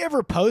about? Did we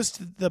ever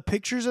post the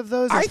pictures of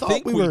those? I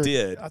think we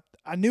did.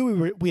 I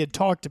knew we had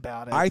talked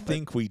about it. I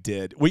think we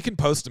did. We can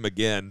post them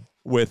again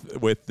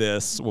with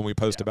this when we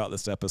post about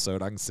this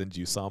episode. I can send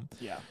you some.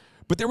 Yeah.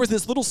 But there was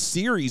this little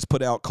series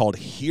put out called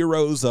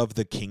Heroes of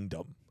the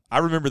Kingdom. I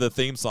remember the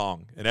theme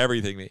song and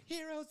everything.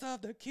 Heroes Laws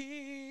of the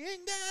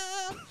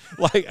kingdom.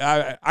 Like,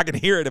 I can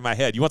hear it in my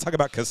head. You want to talk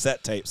about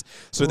cassette tapes.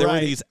 So there were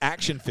these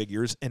action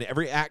figures, and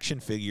every action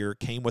figure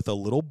came with a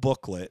little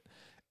booklet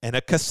and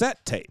a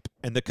cassette tape.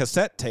 And the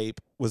cassette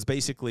tape was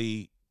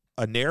basically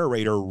a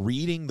narrator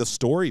reading the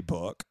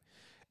storybook,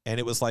 and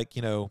it was like,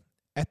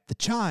 at the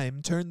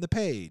chime, turn the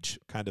page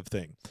kind of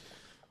thing.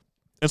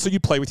 And so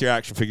you play with your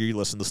action figure, you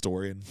listen to the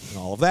story and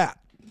all of that.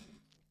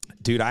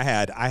 Dude, I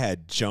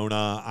had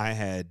Jonah, I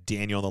had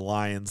Daniel in the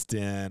Lion's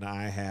Den,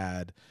 I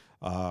had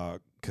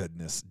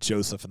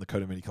Joseph in the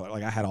Coat of Many Colors.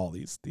 Like, I had all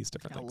these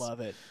different things. I love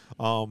it.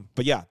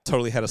 But yeah,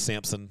 totally had a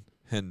Samson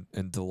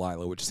and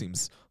Delilah, which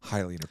seems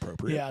highly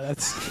inappropriate. Yeah,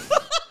 that's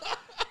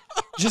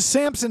just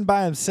Samson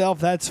by himself.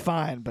 That's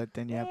fine, but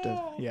then you have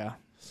to, yeah.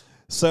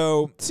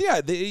 So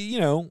yeah,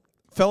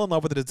 fell in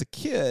love with it as a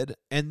kid,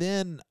 and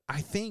then I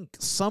think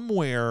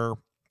somewhere,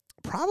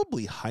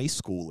 probably high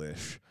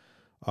school-ish,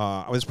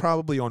 I was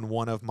probably on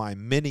one of my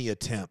many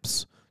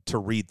attempts to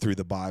read through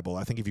the Bible.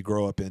 I think if you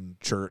grow up in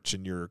church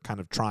and you're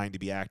kind of trying to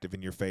be active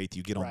in your faith,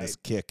 you get on this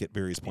kick at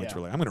various points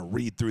where, like, I'm going to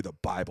read through the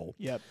Bible.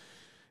 Yep.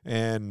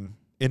 And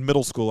in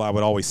middle school, I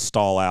would always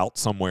stall out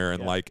somewhere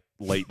in like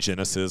late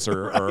Genesis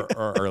or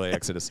early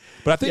Exodus.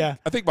 But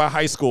I think by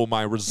high school,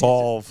 my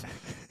resolve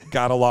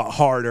got a lot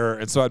harder,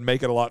 and so I'd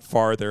make it a lot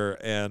farther.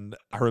 And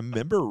I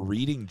remember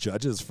reading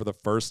Judges for the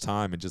first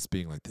time and just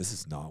being like, this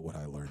is not what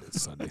I learned at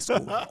Sunday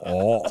school at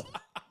all.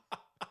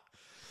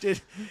 Did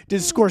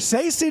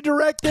Scorsese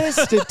direct this?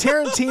 Did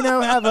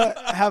Tarantino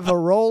have a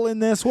role in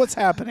this? What's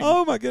happening?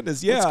 Oh my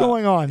goodness, yeah. What's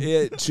going on?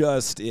 It's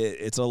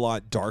a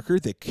lot darker.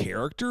 The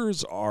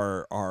characters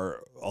are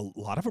a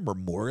lot of them are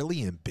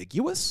morally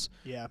ambiguous.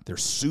 Yeah. They're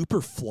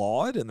super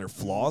flawed, and their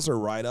flaws are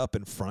right up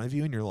in front of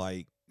you, and you're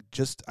like,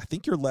 I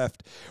think you're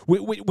left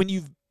when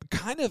you've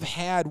kind of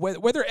had,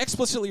 whether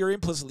explicitly or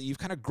implicitly, you've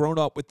kind of grown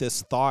up with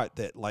this thought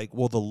that, like,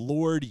 well, the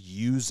Lord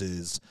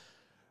uses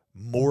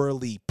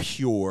morally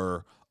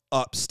pure,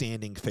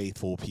 upstanding,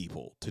 faithful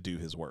people to do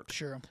his work.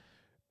 Sure.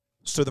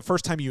 So the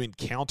first time you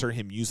encounter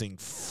him using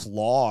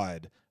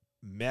flawed,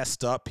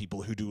 messed up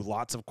people who do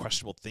lots of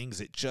questionable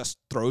things, it just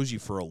throws you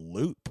for a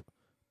loop.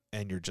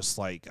 And you're just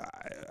like,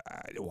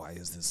 why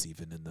is this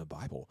even in the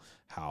Bible?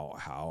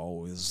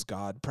 How is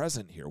God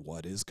present here?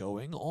 What is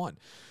going on?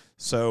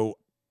 So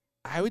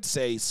I would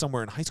say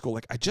somewhere in high school,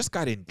 like, I just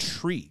got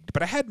intrigued,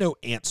 but I had no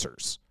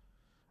answers.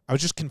 I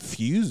was just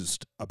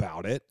confused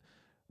about it,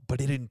 but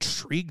it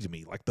intrigued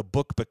me. Like, the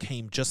book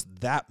became just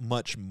that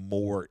much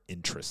more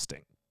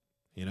interesting,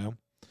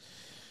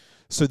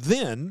 So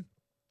then,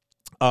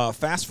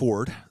 fast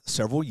forward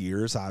several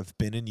years, I've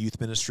been in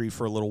youth ministry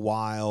for a little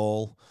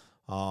while,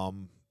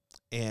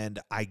 and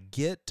I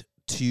get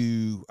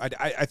to,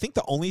 I think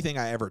the only thing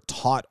I ever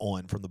taught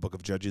on from the book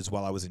of Judges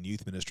while I was in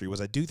youth ministry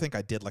was, I do think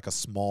I did like a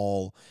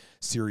small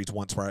series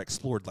once where I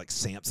explored like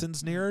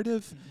Samson's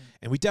narrative,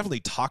 and we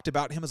definitely talked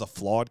about him as a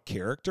flawed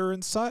character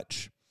and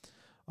such.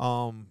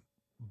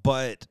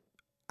 But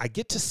I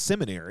get to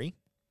seminary,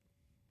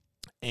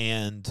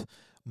 and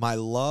my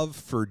love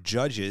for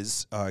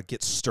Judges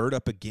gets stirred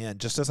up again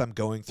just as I'm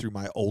going through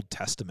my Old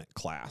Testament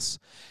class.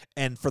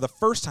 And for the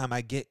first time,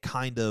 I get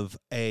kind of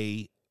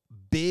a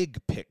big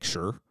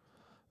picture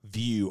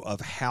view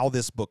of how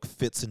this book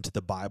fits into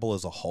the Bible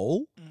as a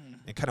whole,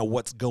 and kind of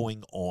what's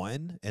going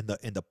on and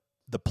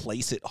the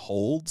place it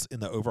holds in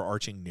the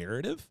overarching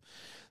narrative.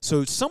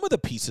 So some of the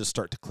pieces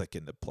start to click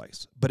into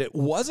place. But it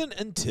wasn't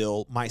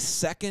until my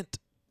second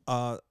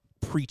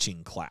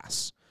preaching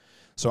class.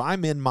 So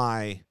I'm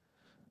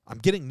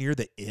getting near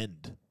the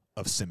end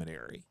of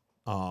seminary.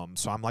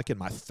 So I'm like in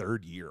my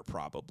third year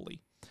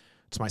probably.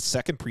 It's my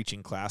second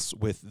preaching class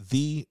with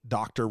the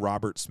Dr.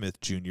 Robert Smith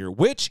Jr.,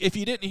 which, if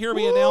you didn't hear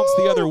me announce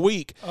the other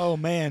week, oh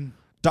man,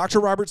 Dr.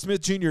 Robert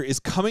Smith Jr. is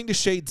coming to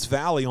Shades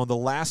Valley on the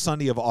last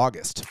Sunday of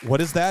August. What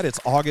is that? It's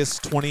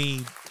August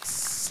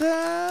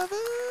 27th?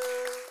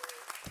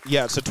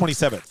 Yeah, it's the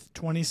 27th.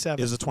 27th.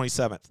 Is the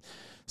 27th.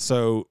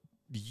 So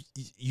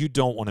you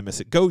don't want to miss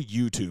it. Go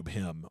YouTube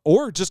him,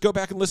 or just go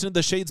back and listen to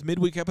the Shades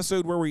midweek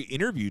episode where we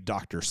interviewed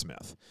Dr.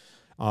 Smith.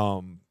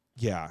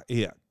 Yeah,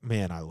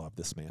 man, I love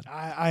this man.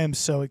 I am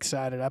so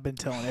excited. I've been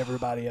telling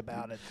everybody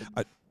about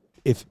it.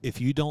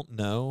 If you don't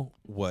know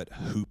what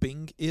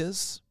hooping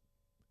is,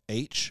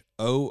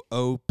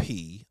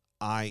 HOOPING,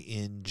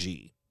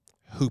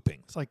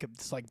 hooping.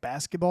 It's like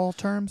basketball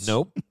terms?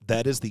 Nope.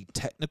 That is the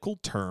technical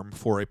term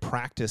for a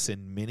practice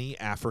in many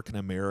African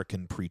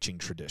American preaching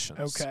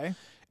traditions. Okay.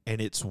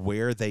 And it's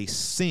where they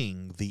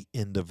sing the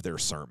end of their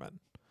sermon.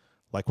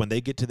 Like, when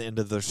they get to the end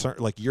of their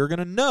sermon, like, you're going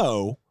to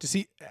know.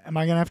 Am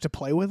I going to have to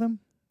play with him?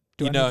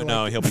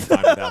 No, he'll be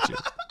fine without you.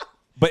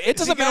 But it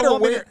doesn't matter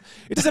where.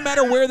 It doesn't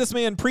matter where this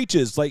man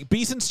preaches. Like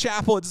Beeson's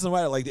Chapel, it doesn't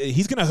matter. Like,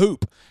 he's gonna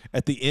hoop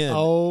at the end.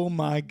 Oh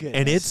my goodness!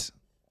 And it's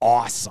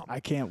awesome.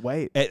 I can't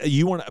wait.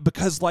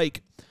 Because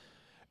like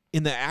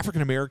in many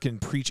African American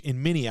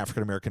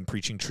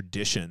preaching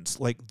traditions,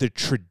 like the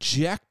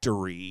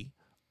trajectory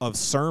of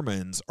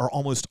sermons are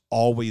almost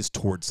always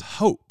towards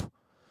hope,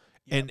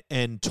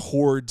 and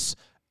towards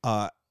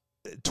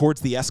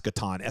towards the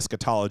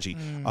eschatology,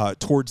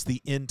 towards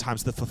the end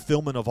times, the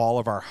fulfillment of all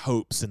of our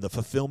hopes and the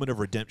fulfillment of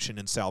redemption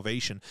and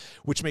salvation,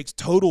 which makes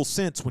total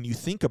sense when you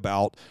think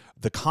about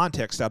the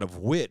context out of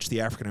which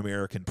the African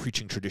American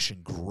preaching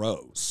tradition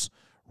grows,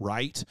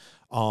 right?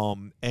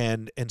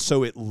 And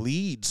so it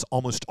leads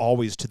almost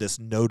always to this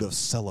note of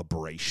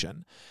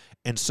celebration.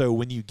 And so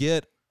when you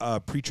get a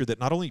preacher that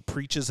not only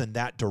preaches in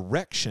that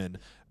direction,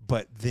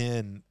 but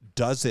then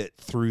does it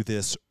through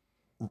this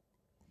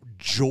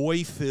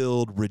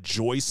joy-filled,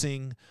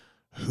 rejoicing,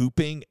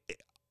 hooping,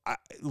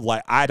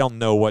 I don't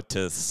know what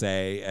to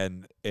say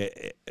and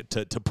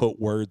to put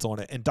words on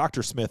it. And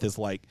Dr. Smith is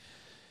like,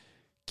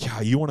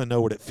 God, you want to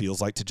know what it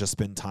feels like to just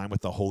spend time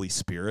with the Holy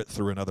Spirit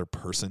through another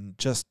person,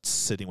 just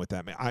sitting with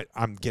that man.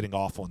 I'm getting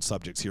off on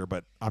subjects here,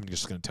 but I'm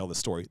just going to tell this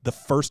story. The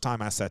first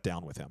time I sat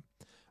down with him,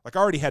 like, I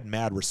already had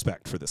mad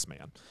respect for this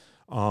man,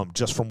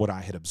 just from what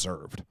I had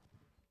observed.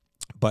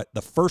 But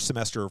the first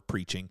semester of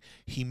preaching,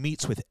 he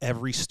meets with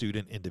every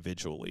student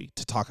individually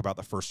to talk about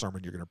the first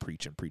sermon you're going to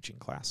preach in preaching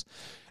class.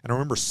 And I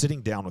remember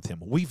sitting down with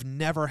him. We've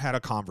never had a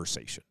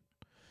conversation.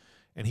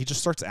 And he just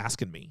starts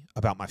asking me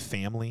about my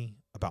family,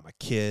 about my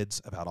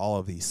kids, about all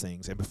of these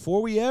things. And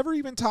before we ever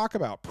even talk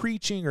about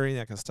preaching or any of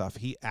that kind of stuff,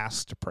 he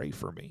asks to pray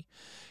for me.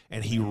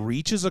 And he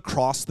reaches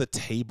across the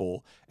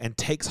table and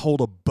takes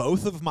hold of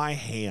both of my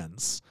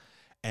hands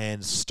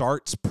and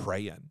starts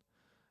praying.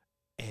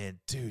 And,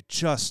 dude,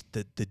 just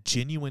the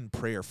genuine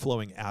prayer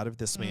flowing out of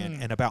this man.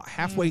 And about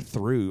halfway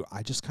through,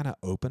 I just kind of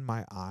open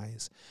my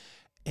eyes,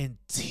 and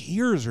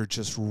tears are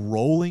just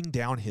rolling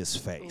down his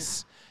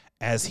face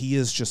as he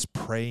is just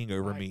praying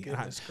over me.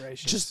 Goodness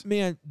gracious. Just,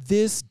 man,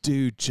 this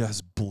dude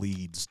just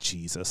bleeds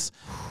Jesus.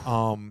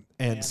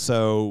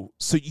 So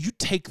you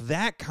take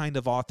that kind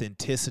of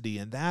authenticity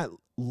and that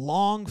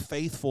long,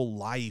 faithful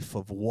life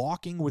of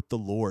walking with the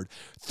Lord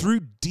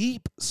through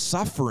deep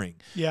suffering.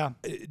 Yeah.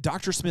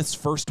 Dr. Smith's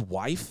first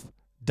wife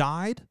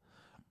died,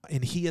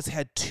 and he has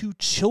had 2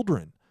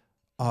 children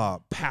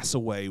pass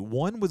away.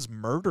 One was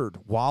murdered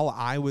while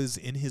I was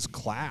in his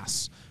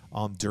class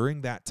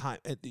during that time.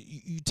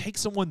 You take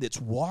someone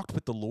that's walked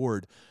with the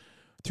Lord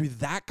through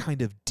that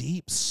kind of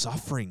deep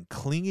suffering,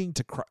 clinging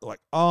to Christ, like,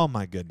 oh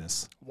my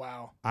goodness.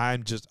 Wow.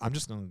 I'm just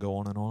going to go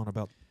on and on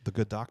about the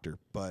good doctor,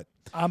 but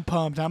I'm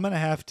pumped. I'm going to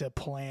have to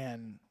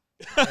plan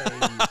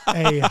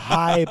a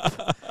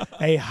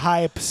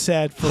hype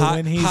set for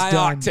when he's high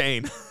done.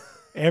 Octane.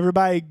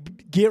 Everybody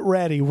get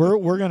ready.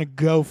 We're going to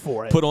go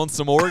for it. Put on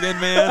some organ,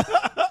 man.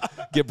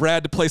 Get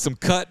Brad to play some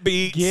cut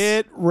beats.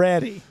 Get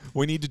ready.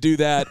 We need to do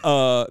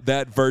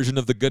that version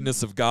of the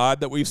goodness of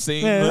God that we've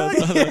seen. Yeah.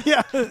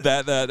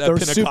 That The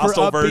Pentecostal super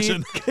upbeat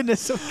version.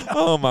 Goodness of God.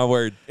 Oh my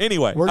word.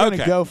 Anyway, We're going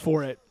to okay. go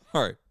for it.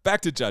 All right,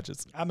 back to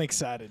Judges. I'm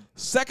excited.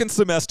 Second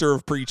semester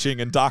of preaching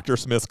in Dr.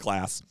 Smith's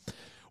class.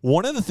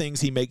 One of the things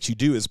he makes you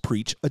do is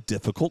preach a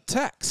difficult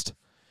text.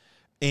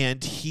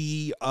 And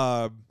he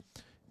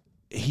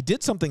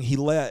did something. He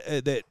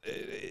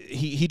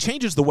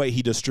changes the way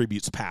he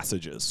distributes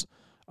passages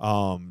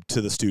to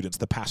the students,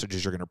 the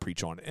passages you're going to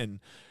preach on. And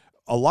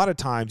a lot of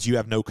times you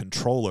have no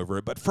control over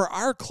it. But for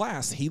our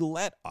class, he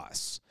let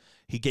us.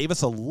 He gave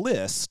us a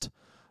list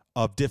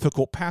of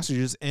difficult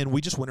passages, and we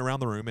just went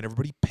around the room and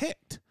everybody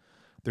picked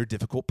their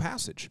difficult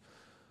passage.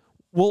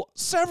 Well,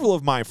 several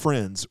of my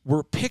friends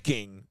were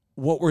picking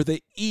what were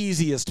the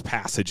easiest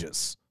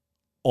passages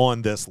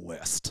on this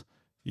list,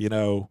 you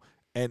know.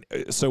 And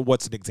so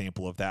what's an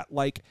example of that?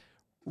 Like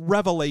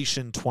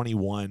Revelation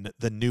 21,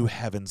 the new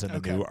heavens and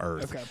the new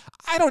earth. Okay.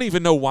 I don't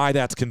even know why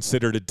that's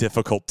considered a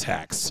difficult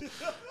text,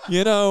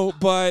 you know,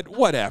 but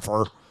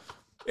whatever.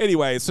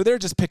 Anyway, so they're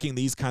just picking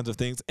these kinds of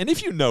things. And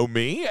if you know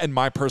me and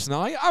my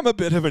personality, I'm a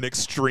bit of an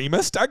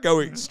extremist. I go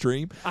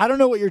extreme. I don't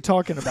know what you're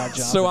talking about,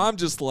 Jonathan. So I'm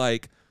just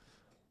like,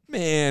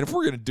 man, if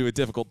we're going to do a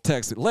difficult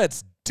text,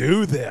 let's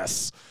do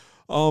this.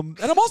 And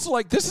I'm also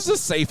like, this is a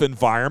safe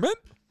environment.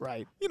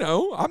 Right. You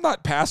know, I'm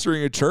not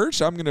pastoring a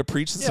church. I'm going to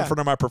preach this in front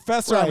of my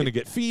professor. I'm going to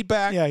get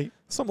feedback. Yeah.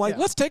 So I'm like,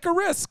 let's take a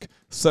risk.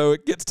 So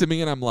it gets to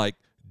me and I'm like,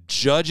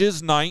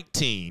 Judges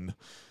 19,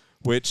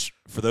 which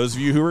for those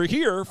of you who are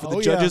here for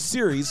the Judges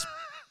series,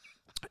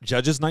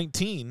 Judges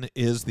 19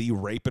 is the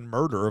rape and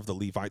murder of the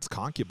Levite's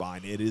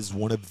concubine. It is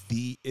one of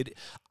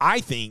I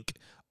think,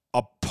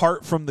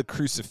 apart from the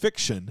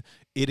crucifixion,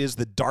 it is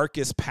the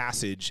darkest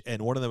passage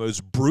and one of the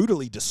most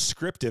brutally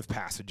descriptive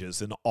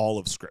passages in all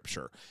of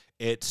Scripture.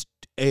 It's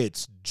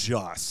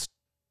just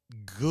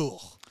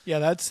ugh. Yeah,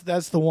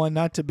 that's the one,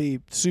 not to be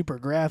super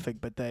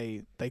graphic, but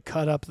they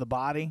cut up the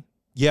body.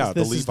 Yeah,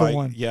 the This Levite. is the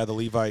one. Yeah, the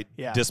Levite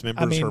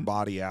dismembers her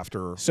body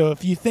after. So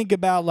if you think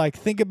about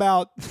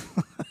the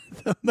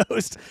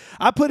most,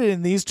 I put it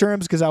in these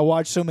terms because I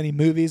watch so many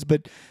movies,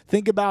 but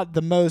think about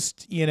the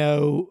most,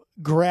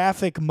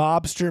 graphic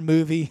mobster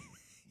movie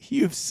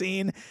you've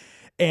seen,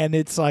 and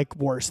it's like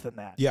worse than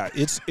that. Yeah,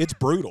 it's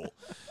brutal.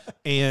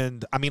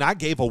 And I mean, I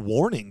gave a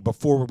warning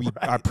before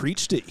I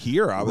preached it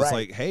here. I was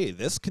like, hey,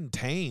 this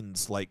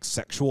contains like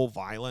sexual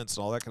violence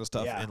and all that kind of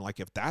stuff. Yeah. And like,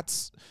 if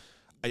that's,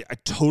 I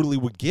totally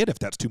would get if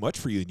that's too much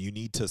for you and you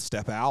need to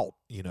step out,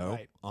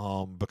 Right.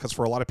 because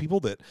for a lot of people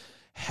that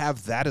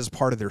have that as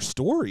part of their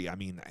story, I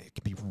mean, it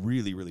can be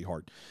really, really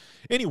hard.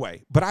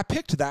 Anyway, but I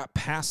picked that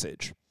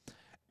passage,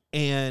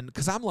 and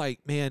because I'm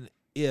like, man,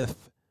 if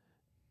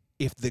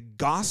the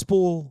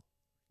gospel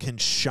can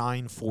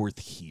shine forth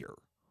here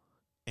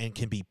and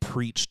can be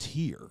preached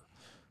here,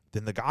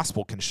 then the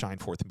gospel can shine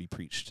forth and be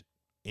preached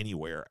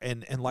anywhere.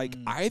 And like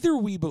either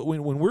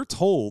when we're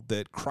told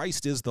that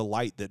Christ is the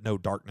light that no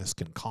darkness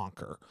can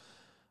conquer,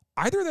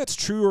 either that's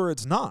true or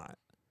it's not.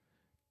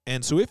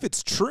 And so if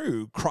it's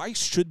true,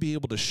 Christ should be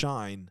able to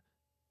shine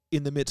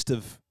in the midst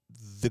of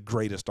the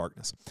greatest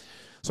darkness.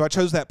 So I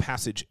chose that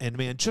passage, and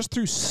man, just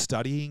through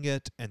studying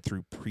it and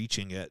through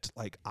preaching it,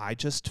 like I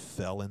just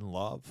fell in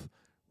love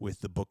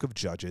with the book of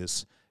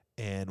Judges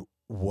and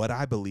what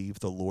I believe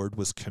the Lord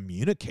was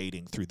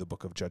communicating through the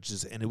book of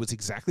Judges. And it was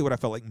exactly what I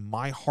felt like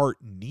my heart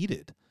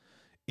needed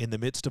in the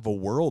midst of a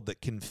world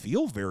that can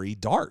feel very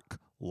dark,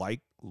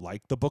 like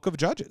the book of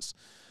Judges.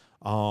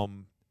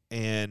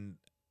 And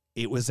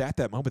it was at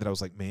that moment that I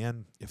was like,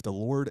 man, if the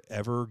Lord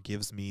ever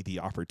gives me the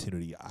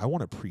opportunity, I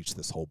want to preach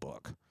this whole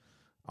book.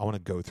 I want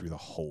to go through the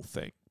whole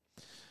thing.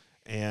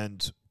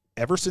 And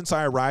ever since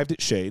I arrived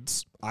at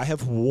Shades, I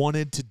have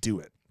wanted to do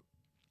it.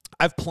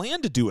 I've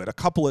planned to do it a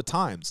couple of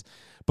times,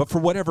 but for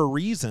whatever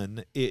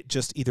reason, it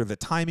just either the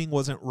timing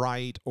wasn't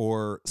right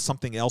or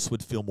something else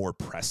would feel more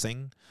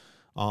pressing.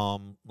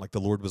 Like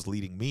the Lord was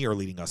leading me or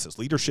leading us as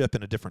leadership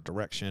in a different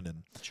direction.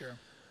 And Sure.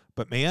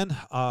 But man,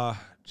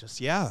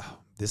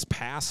 this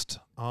past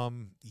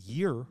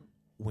year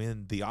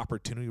when the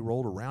opportunity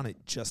rolled around,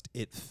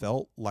 it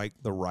felt like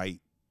the right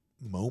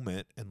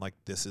moment, and like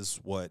this is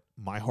what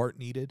my heart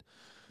needed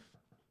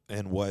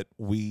and what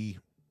the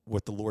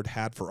Lord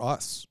had for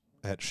us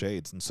at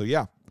Shades. And so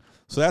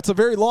that's a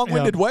very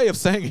long-winded way of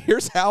saying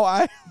here's how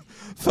I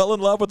fell in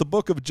love with the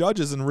book of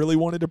Judges and really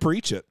wanted to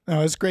preach it.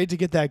 No, it's great to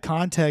get that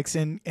context,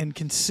 and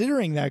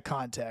considering that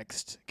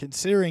context,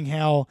 considering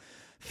how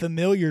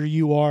familiar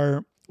you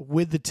are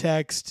with the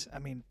text. I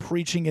mean,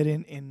 preaching it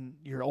in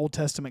your Old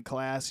Testament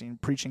class and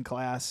preaching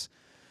class.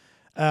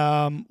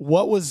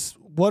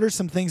 What are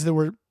some things that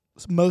were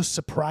most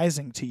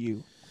surprising to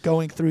you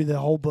going through the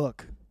whole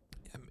book?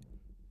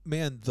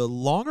 Man, the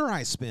longer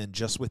I spend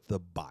just with the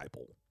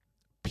Bible,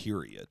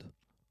 period,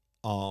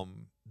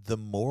 the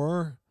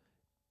more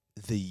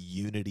the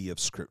unity of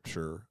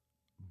Scripture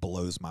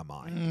blows my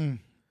mind.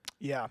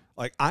 Yeah.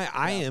 Like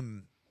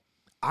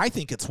I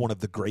think it's one of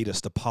the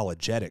greatest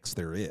apologetics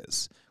there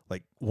is.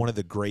 Like one of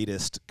the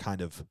greatest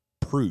kind of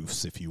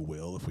proofs, if you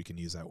will, if we can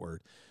use that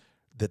word,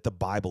 that the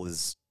Bible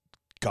is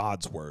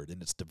God's word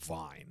and it's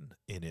divine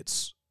in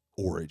its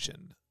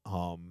origin,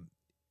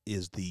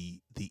 is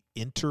the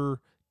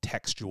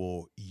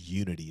intertextual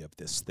unity of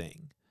this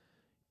thing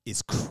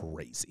is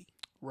crazy.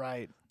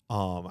 Right.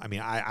 I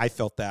mean, I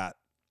felt that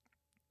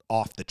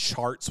off the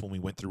charts when we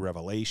went through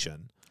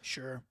Revelation.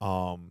 Sure.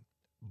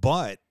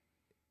 But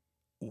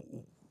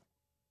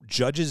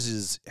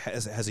Judges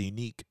has a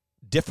unique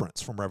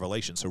difference from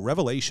Revelation. So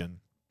Revelation,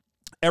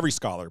 every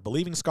scholar,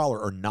 believing scholar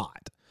or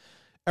not,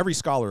 every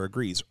scholar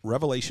agrees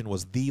Revelation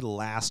was the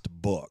last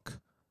book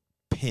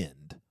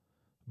penned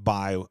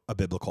by a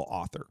biblical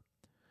author.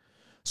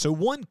 So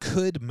one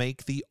could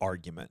make the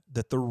argument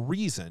that the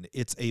reason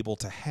it's able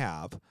to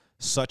have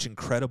such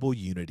incredible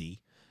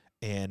unity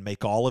and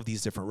make all of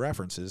these different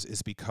references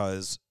is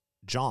because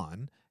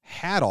John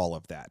had all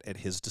of that at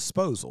his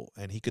disposal,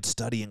 and he could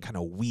study and kind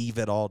of weave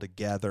it all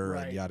together,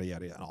 right, and yada,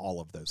 yada, yada, and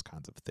all of those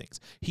kinds of things.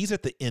 He's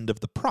at the end of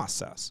the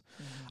process.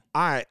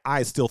 Mm-hmm.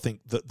 I still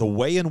think the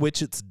way in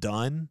which it's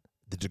done,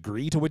 the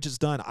degree to which it's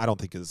done, I don't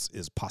think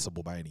is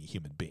possible by any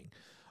human being.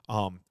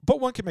 But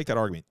one can make that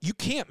argument. You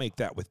can't make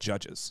that with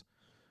Judges.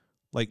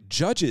 Like,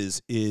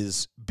 Judges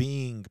is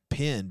being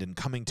penned and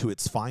coming to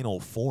its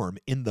final form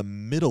in the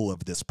middle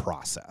of this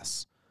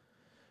process.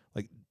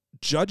 Like,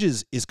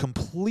 Judges is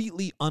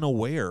completely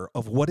unaware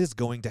of what is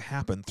going to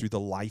happen through the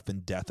life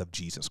and death of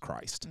Jesus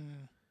Christ.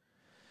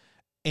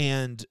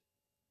 And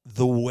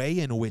the way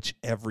in which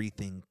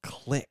everything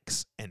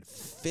clicks and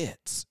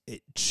fits,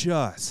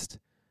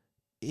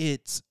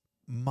 it's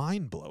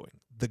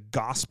mind-blowing. The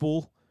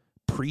gospel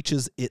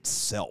preaches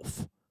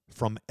itself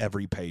from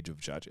every page of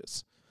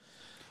Judges.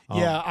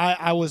 Yeah,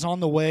 I was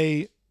on the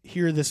way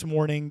here this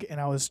morning,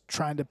 and I was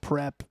trying to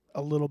prep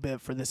a little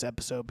bit for this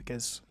episode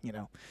because,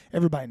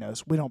 everybody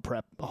knows we don't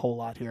prep a whole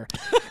lot here.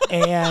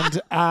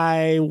 And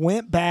I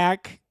went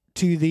back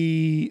to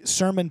the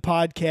sermon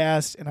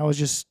podcast, and I was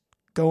just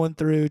going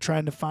through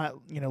trying to find,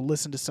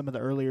 listen to some of the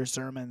earlier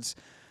sermons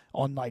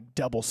on like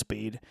double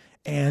speed,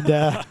 and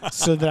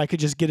so that I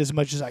could just get as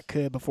much as I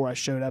could before I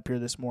showed up here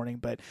this morning.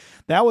 But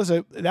that was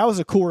a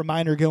cool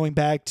reminder going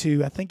back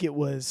to, I think it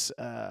was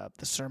the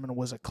sermon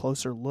was A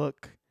Closer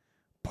Look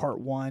part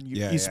one. You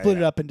Yeah, split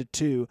it yeah. up into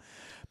two.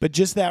 But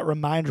just that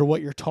reminder,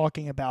 what you're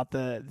talking about,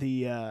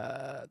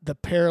 the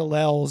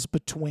parallels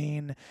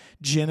between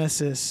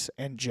Genesis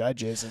and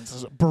Judges, and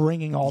so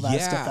bringing all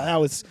that stuff.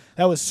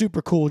 That was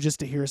super cool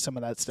just to hear some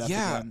of that stuff.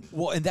 Yeah, again.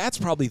 well, and that's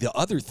probably the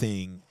other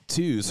thing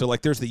too. So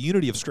like, there's the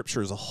unity of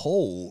Scripture as a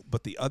whole,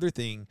 but the other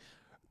thing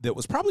that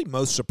was probably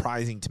most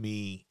surprising to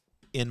me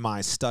in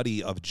my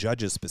study of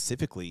Judges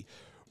specifically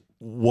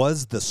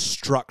was the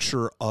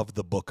structure of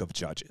the book of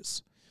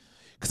Judges.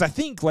 Because I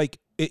think like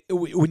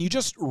when you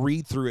just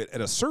read through it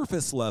at a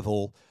surface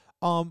level,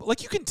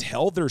 like you can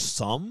tell there's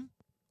some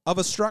of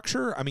a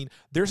structure. I mean,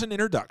 there's an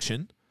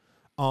introduction,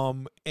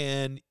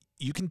 and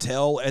you can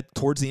tell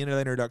towards the end of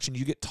that introduction,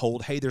 you get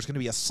told, hey, there's going to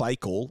be a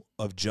cycle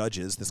of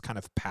Judges, this kind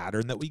of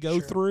pattern that we go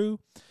through.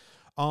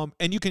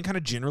 And you can kind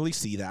of generally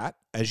see that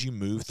as you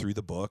move through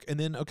the book. And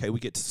then, okay, we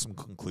get to some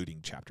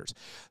concluding chapters.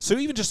 So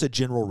even just a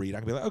general read, I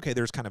can be like, okay,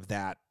 there's kind of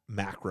that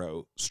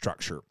macro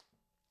structure.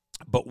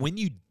 But when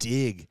you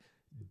dig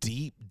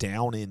deep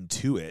down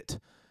into it,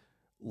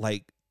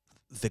 like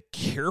the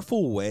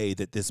careful way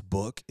that this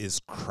book is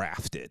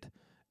crafted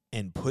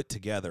and put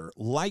together,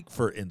 like,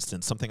 for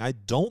instance, something I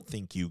don't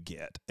think you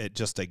get at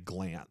just a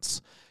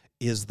glance,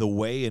 is the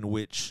way in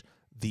which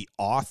the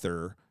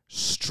author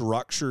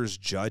structures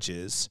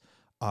Judges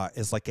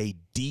as like a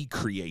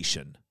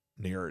decreation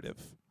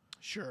narrative.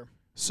 Sure.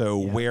 So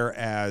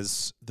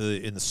whereas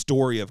in the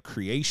story of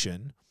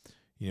creation,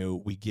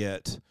 we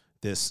get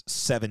this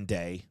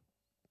 7-day,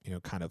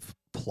 kind of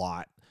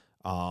plot,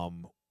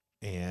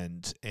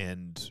 and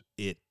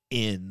it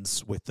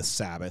ends with the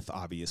Sabbath,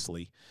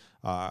 obviously,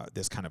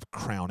 this kind of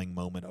crowning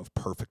moment of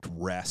perfect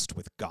rest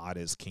with God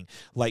as king.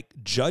 Like,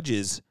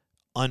 Judges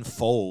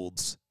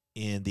unfolds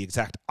in the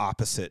exact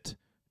opposite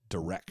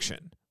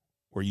direction,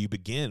 where you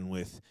begin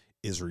with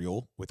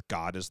Israel, with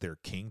God as their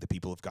king, the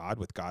people of God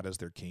with God as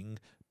their king,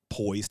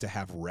 poised to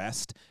have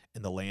rest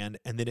in the land,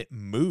 and then it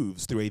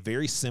moves through a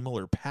very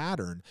similar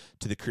pattern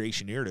to the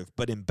creation narrative,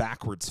 but in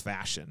backwards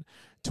fashion,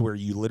 to where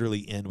you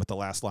literally end with the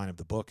last line of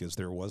the book is,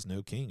 there was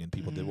no king and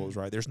people did what was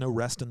right. There's no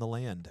rest in the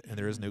land and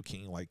there is no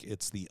king. Like,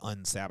 it's the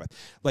unsabbath.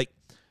 Like,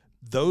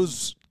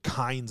 those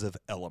kinds of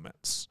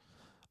elements,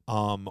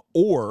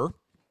 or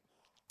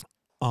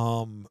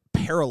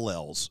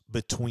parallels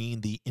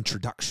between the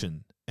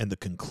introduction and the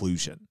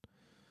conclusion,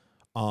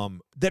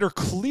 that are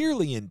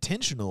clearly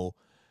intentional,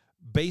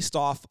 based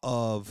off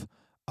of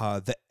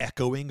the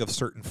echoing of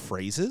certain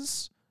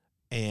phrases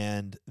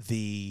and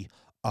the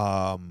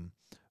echoing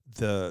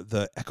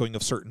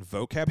of certain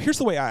vocab. Here's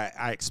the way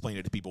I explain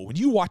it to people. When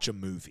you watch a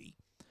movie,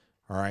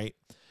 all right,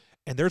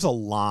 and there's a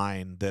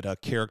line that a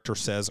character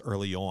says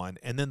early on,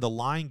 and then the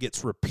line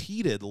gets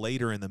repeated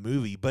later in the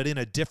movie, but in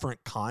a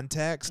different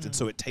context, and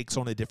so it takes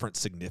on a different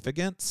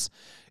significance.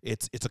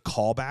 It's a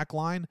callback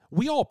line.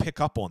 We all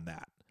pick up on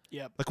that.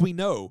 Yep. Like, we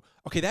know,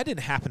 okay, that didn't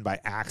happen by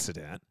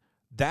accident.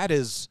 That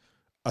is,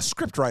 a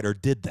scriptwriter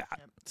did that.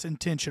 Yep. It's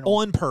intentional.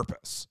 On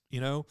purpose,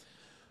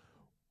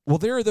 Well,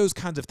 there are those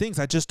kinds of things.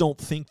 I just don't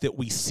think that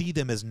we see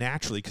them as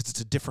naturally, because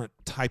it's a different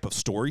type of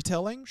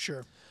storytelling.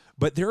 Sure.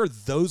 But there are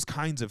those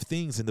kinds of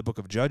things in the book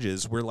of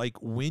Judges where, like,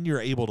 when you're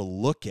able to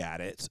look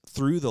at it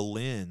through the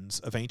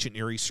lens of ancient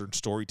Near Eastern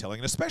storytelling,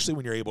 and especially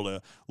when you're able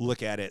to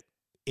look at it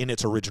in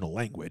its original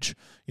language,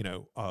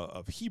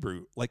 of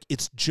Hebrew, like,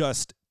 it's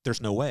just,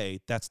 there's no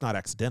way, that's not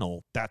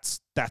accidental,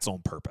 that's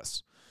on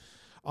purpose.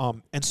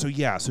 And so,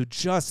 so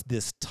just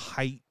this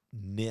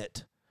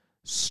tight-knit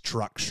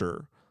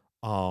structure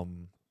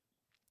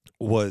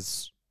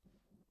was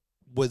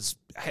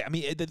I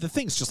mean, the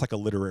thing's just like a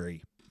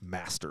literary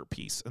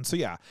masterpiece. And so,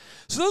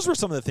 so those were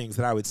some of the things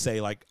that I would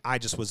say, like, I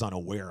just was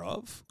unaware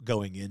of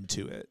going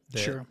into it,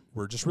 that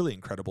were just really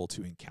incredible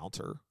to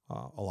encounter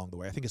along the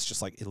way. I think it's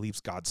just like, it leaves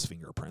God's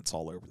fingerprints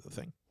all over the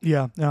thing.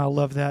 Yeah, no, I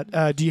love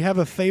that. Do you have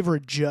a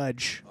favorite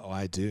judge? Oh,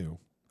 I do.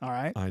 All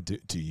right. I do.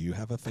 Do you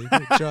have a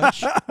favorite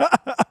judge?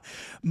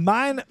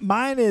 Mine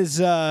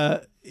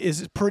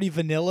is pretty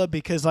vanilla,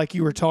 because, like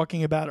you were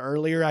talking about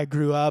earlier, I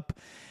grew up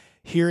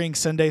hearing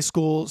Sunday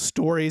school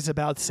stories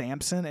about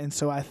Samson, and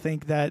so I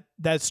think that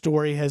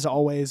story has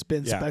always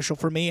been special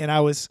for me. And I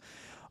was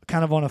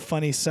kind of on a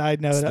funny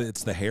side note.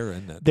 It's the hair,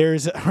 isn't it?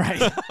 There's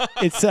right.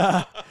 It's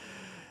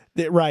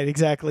right,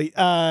 exactly.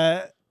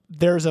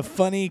 There's a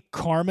funny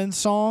Carmen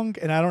song,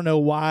 and I don't know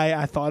why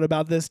I thought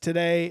about this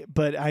today,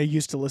 but I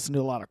used to listen to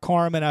a lot of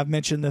Carmen. I've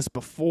mentioned this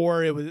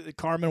before.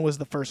 Carmen was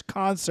the first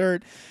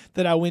concert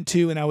that I went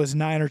to, and I was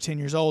 9 or 10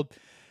 years old.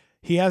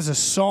 He has a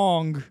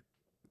song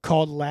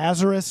called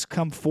Lazarus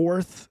Come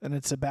Forth, and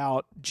it's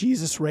about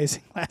Jesus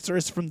raising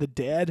Lazarus from the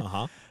dead.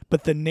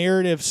 But the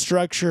narrative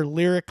structure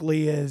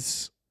lyrically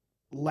is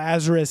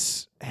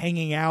Lazarus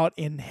hanging out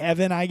in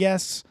heaven, I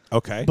guess.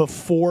 Okay.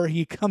 Before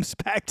he comes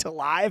back to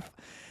life.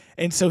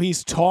 And so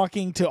he's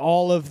talking to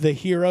all of the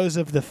heroes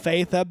of the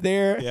faith up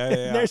there. Yeah.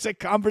 And there's a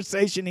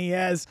conversation he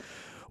has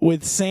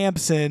with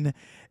Samson,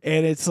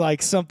 and it's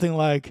like something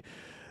like,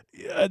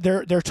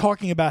 they're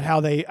talking about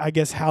how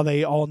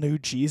they all knew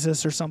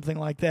Jesus or something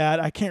like that.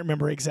 I can't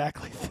remember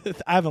exactly.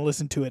 I haven't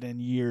listened to it in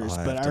years,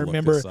 but I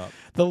remember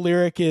the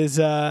lyric is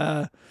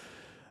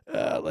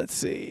let's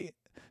see.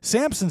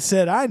 Samson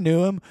said, I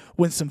knew him.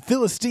 When some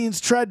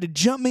Philistines tried to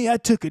jump me, I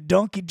took a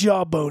donkey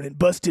jawbone and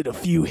busted a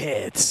few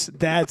heads.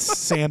 That's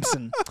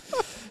Samson.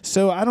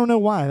 So I don't know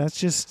why.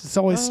 It's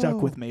always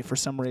stuck with me for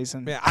some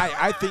reason. Man,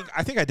 I think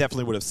I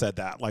definitely would have said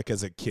that like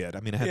as a kid.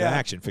 I mean, I had the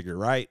action figure,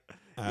 right?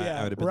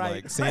 I would have been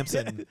like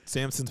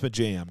Samson's my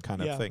jam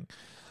kind of thing.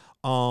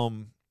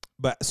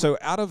 But so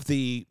out of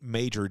the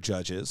major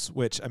judges,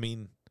 which I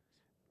mean,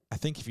 I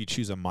think if you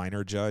choose a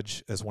minor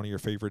judge as one of your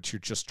favorites, you're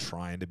just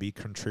trying to be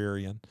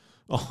contrarian.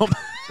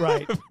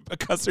 Right.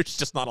 Because there's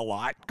just not a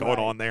lot going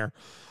on there.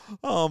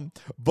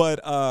 But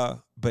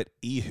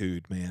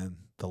Ehud, man,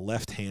 the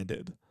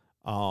left-handed.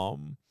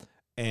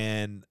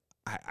 And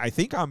I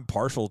think I'm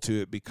partial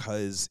to it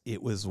because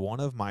it was one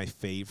of my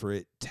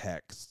favorite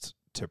texts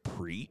to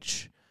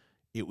preach.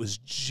 It was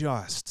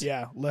just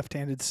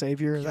left-handed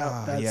savior.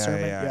 That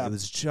sermon. Yeah, it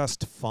was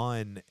just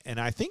fun, and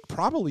I think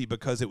probably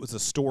because it was a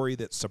story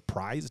that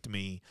surprised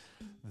me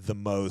the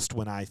most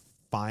when I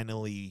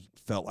finally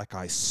felt like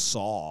I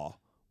saw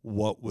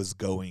what was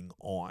going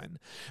on.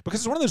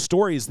 Because it's one of those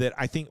stories that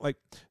I think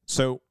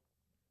so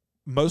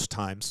most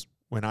times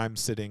when I'm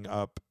sitting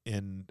up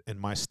in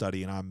my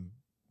study and I'm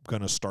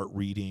going to start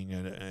reading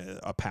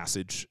a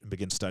passage and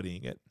begin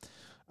studying it,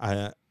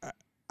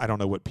 I don't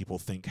know what people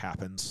think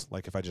happens.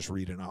 Like if I just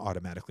read it and I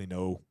automatically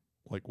know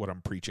like what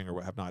I'm preaching or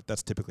what have not,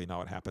 that's typically not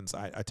what happens.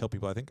 I tell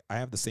people I think I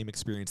have the same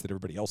experience that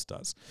everybody else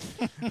does,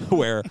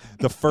 where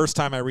the first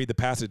time I read the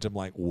passage, I'm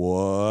like,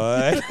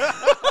 what?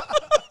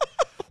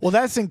 Well,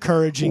 that's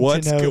encouraging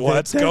to know.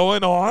 What's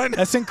going on?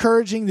 That's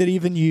encouraging that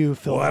even you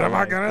feel what am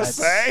I going to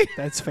say?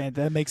 That's fantastic.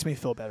 That makes me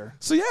feel better.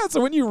 So, so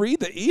when you read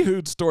the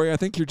Ehud story, I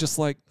think you're just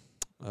like,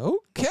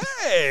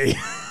 okay.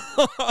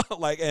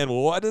 And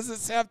what does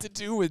this have to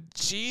do with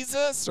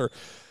Jesus?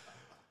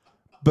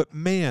 But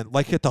man,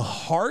 like at the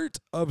heart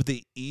of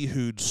the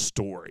Ehud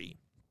story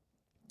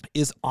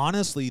is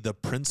honestly the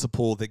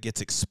principle that gets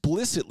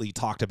explicitly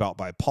talked about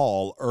by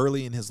Paul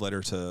early in his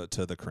letter to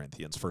the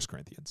Corinthians, 1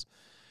 Corinthians.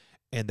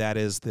 And that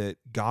is that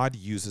God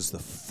uses the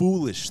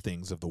foolish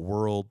things of the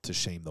world to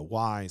shame the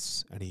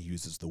wise, and he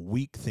uses the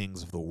weak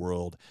things of the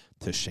world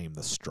to shame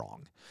the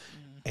strong.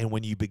 And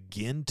when you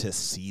begin to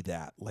see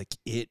that, like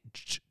it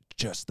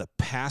just the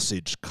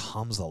passage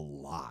comes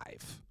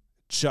alive.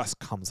 Just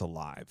comes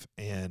alive.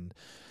 And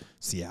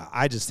so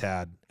I just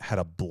had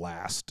a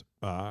blast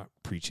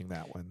preaching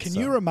that one. Can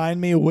you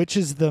remind me which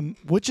is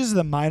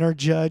the minor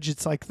judge?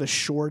 It's like the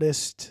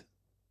shortest.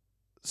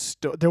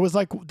 There's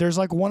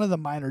like one of the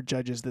minor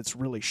judges that's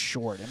really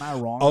short. Am I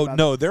wrong? Oh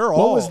no, they're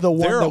all. What was the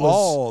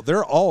one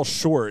they're all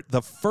short.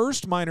 The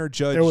first minor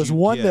judge. There was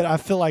one that I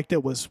feel like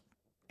that was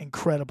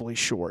incredibly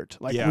short.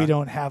 Like we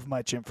don't have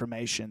much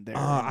information there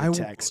in the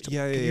text.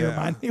 Can you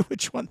remind me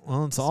which one?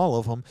 Well, it's all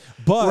of them.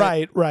 But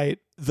right.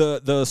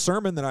 The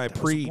sermon that I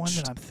preached. One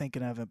that I'm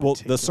thinking of in well,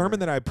 particular. the sermon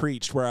that I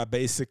preached, where I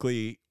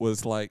basically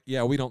was like,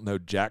 we don't know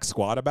jack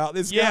squat about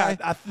this guy.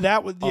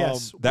 That would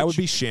that would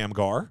be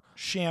Shamgar.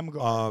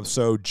 Shamgar.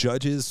 So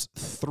Judges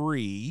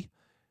 3,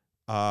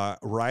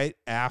 right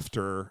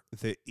after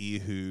the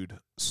Ehud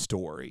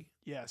story.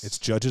 Yes. It's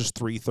Judges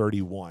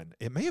 3:31.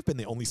 It may have been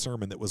the only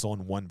sermon that was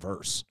on one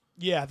verse.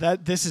 Yeah,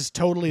 this is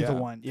totally the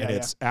one. Yeah, and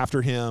it's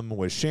after him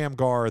was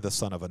Shamgar, the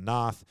son of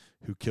Anath,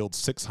 who killed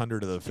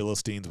 600 of the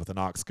Philistines with an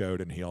ox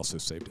goad, and he also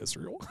saved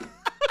Israel.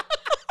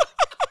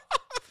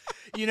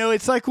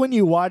 It's like when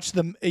you watch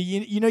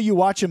you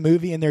watch a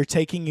movie and they're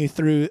taking you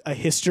through a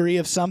history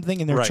of something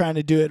and they're trying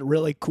to do it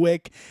really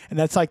quick, and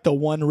that's like the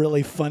one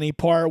really funny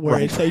part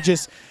where they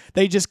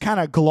just kind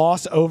of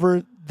gloss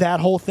over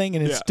that whole thing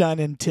and it's done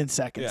in 10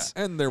 seconds.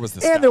 Yeah, and there was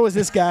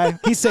this guy.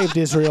 He saved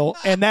Israel,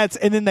 and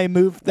then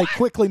they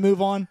quickly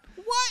move on.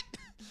 What?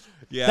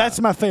 Yeah. That's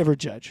my favorite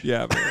judge.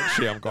 Yeah, man,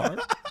 Shamgar.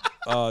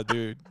 Oh,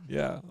 dude.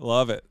 Yeah,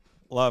 love it.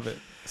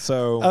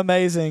 So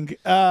amazing.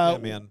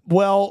 Man.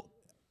 Well,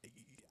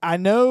 I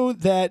know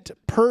that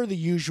per the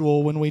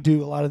usual when we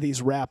do a lot of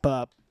these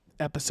wrap-up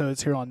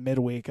episodes here on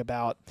Midweek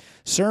about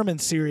sermon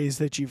series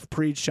that you've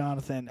preached,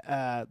 Jonathan,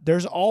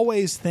 there's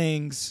always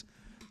things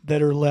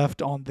that are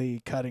left on the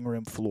cutting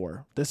room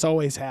floor. This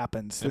always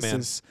happens. This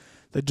is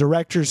the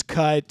director's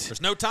cut.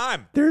 There's no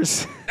time.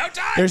 There's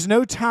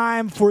no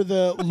time for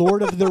the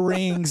Lord of the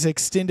Rings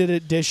extended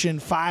edition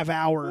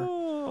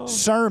 5-hour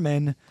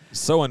sermon.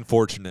 So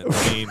unfortunate.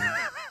 I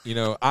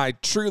mean, I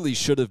truly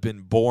should have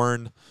been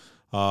born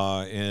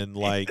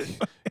in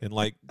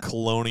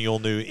colonial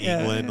New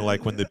England,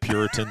 like when the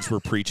Puritans were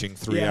preaching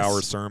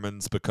 3-hour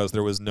sermons because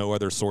there was no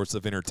other source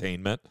of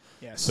entertainment.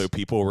 Yes. So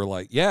people were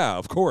like, yeah,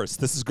 of course,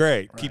 this is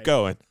great. Keep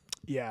going.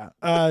 Yeah.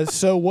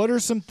 So what are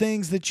some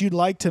things that you'd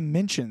like to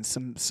mention?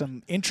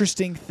 Some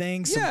interesting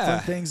things, some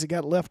fun things that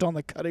got left on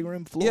the cutting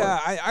room floor? Yeah,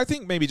 I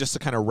think maybe just to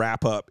kind of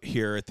wrap up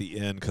here at the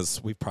end,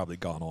 because we've probably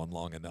gone on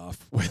long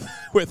enough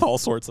with all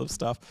sorts of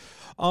stuff.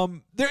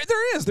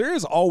 There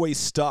is always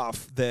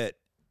stuff that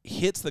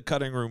hits the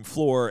cutting room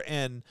floor.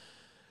 And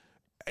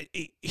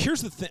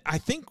here's the thing. I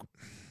think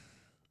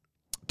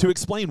to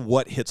explain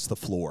what hits the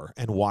floor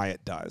and why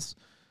it does,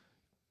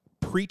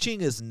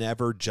 preaching is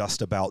never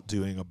just about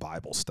doing a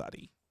Bible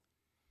study.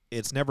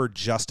 It's never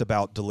just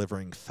about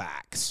delivering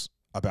facts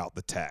about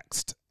the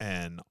text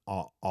and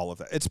all of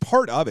that. It's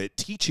part of it.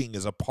 Teaching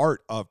is a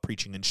part of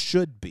preaching and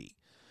should be.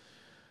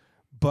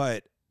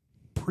 But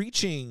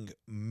preaching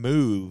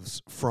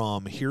moves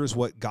from here's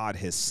what God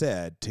has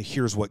said to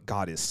here's what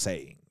God is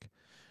saying.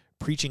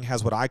 Preaching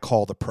has what I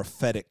call the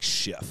prophetic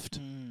shift,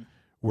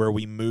 where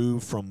we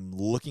move from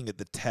looking at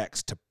the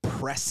text to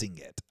pressing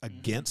it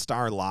against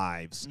our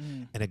lives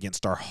and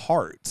against our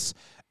hearts.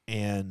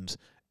 And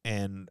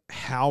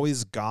how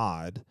is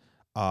God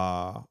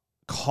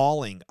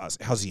calling us?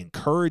 How's he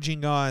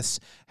encouraging us?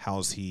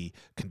 How's he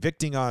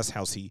convicting us?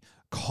 How's he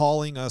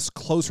calling us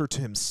closer to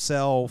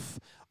himself?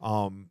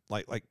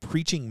 Like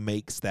preaching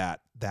makes that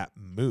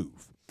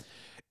move.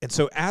 And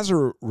so as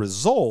a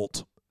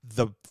result,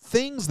 the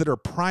things that are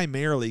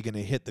primarily going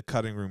to hit the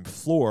cutting room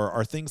floor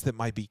are things that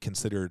might be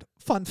considered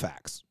fun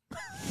facts.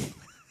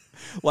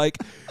 Like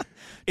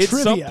it's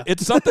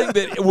something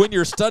that when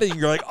you're studying,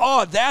 you're like,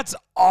 oh, that's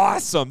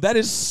awesome. That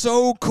is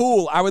so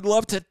cool. I would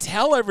love to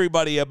tell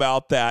everybody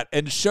about that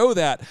and show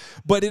that.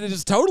 But it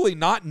is totally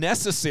not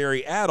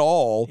necessary at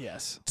all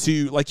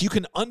to, like, you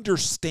can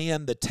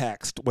understand the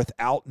text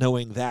without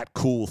knowing that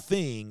cool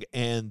thing,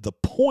 and the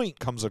point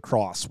comes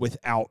across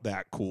without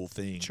that cool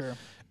thing. Sure.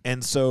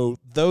 And so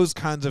those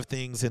kinds of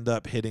things end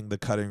up hitting the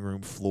cutting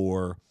room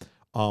floor.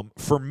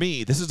 For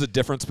me, this is a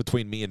difference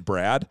between me and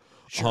Brad.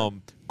 Sure.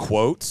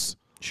 Quotes.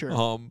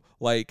 Sure.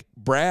 Like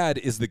Brad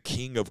is the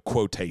king of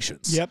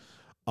quotations. Yep.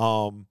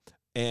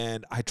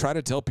 And I try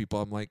to tell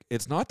people, I'm like,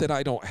 it's not that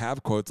I don't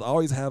have quotes. I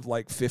always have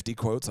like 50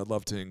 quotes I'd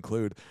love to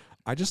include.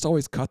 I just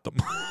always cut them.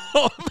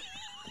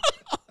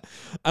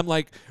 I'm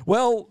like,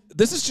 well,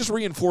 this is just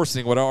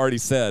reinforcing what I already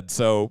said.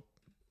 So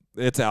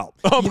it's out.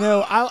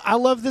 I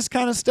love this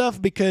kind of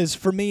stuff because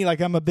for me,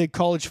 like, I'm a big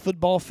college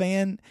football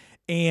fan,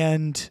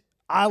 and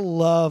I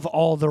love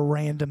all the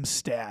random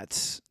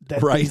stats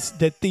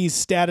that these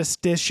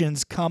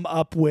statisticians come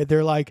up with.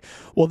 They're like,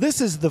 well, this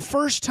is the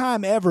first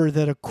time ever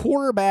that a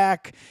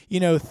quarterback,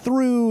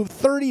 threw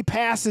 30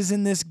 passes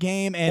in this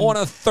game. And on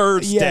a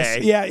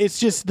Thursday. Yeah, it's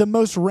just the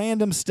most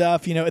random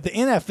stuff. The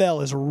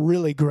NFL is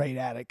really great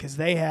at it because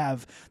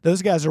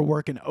those guys are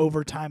working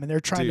overtime, and they're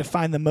trying to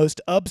find the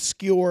most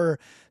obscure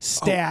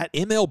stat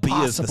MLB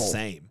possible. is the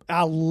same.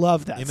 I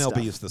love that MLB stuff.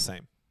 is the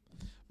same.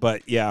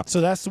 But yeah.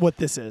 So that's what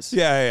this is.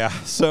 Yeah.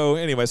 So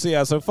anyway,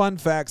 so fun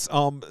facts.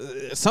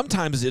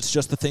 Sometimes it's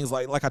just the things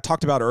like I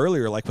talked about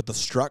earlier, like with the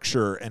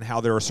structure and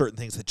how there are certain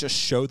things that just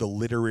show the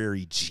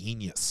literary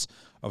genius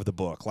of the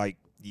book. Like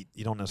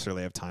you don't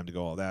necessarily have time to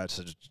go all that. It's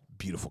just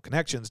beautiful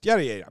connections.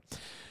 Yada.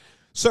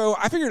 So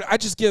I figured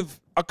I'd just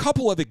give a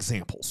couple of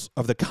examples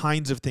of the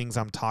kinds of things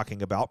I'm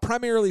talking about,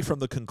 primarily from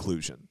the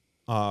conclusion,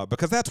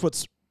 because that's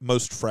what's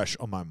most fresh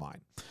on my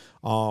mind.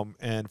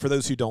 And for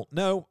those who don't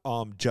know,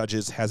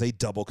 Judges has a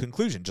double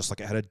conclusion, just like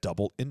it had a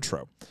double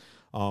intro.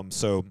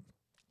 So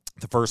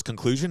the first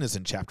conclusion is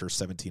in chapters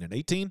 17 and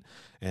 18,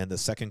 and the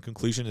second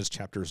conclusion is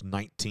chapters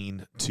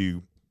 19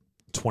 to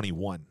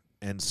 21.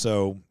 And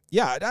so,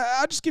 yeah,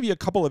 I'll just give you a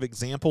couple of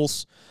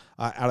examples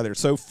out of there.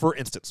 So, for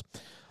instance,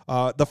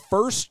 the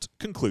first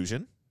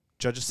conclusion,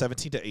 Judges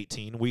 17 to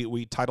 18,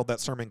 we titled that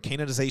sermon,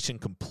 Canonization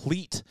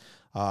Complete,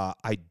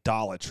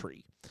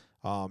 Idolatry.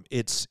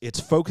 It's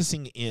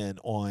focusing in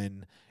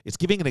on, it's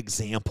giving an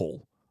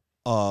example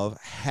of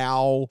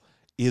how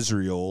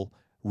Israel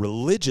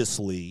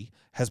religiously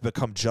has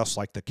become just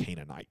like the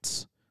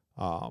Canaanites,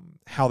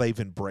 how they've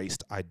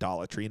embraced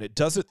idolatry. And it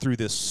does it through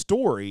this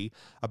story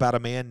about a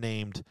man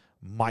named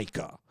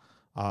Micah.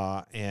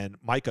 And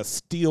Micah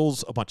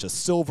steals a bunch of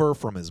silver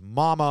from his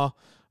mama.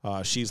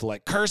 She's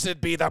like,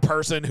 cursed be the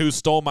person who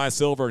stole my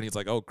silver. And he's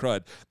like, oh,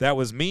 crud, that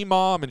was me,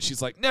 Mom. And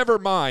she's like, never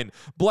mind.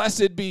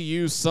 Blessed be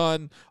you,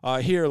 son.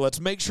 Here,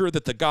 let's make sure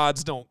that the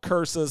gods don't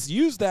curse us.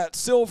 Use that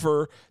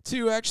silver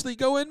to actually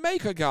go and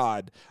make a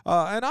god,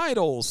 an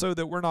idol, so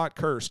that we're not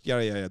cursed.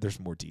 Yeah.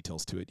 There's more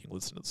details to it. You can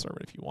listen to the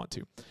sermon if you want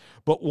to.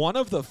 But one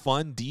of the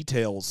fun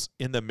details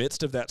in the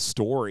midst of that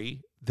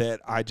story that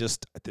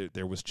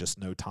there was just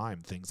no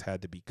time, things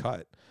had to be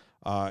cut,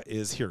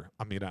 is here.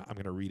 I'm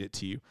gonna read it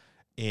to you.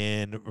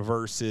 In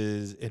verse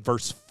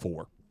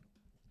 4.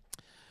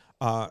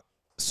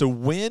 So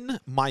when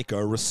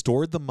Micah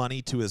restored the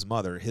money to his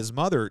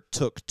mother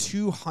took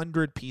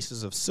 200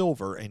 pieces of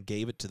silver and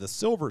gave it to the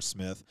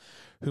silversmith,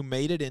 who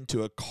made it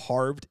into a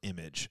carved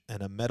image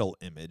and a metal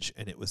image,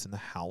 and it was in the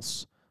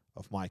house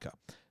of Micah.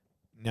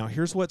 Now,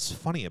 here's what's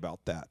funny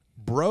about that.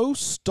 Bro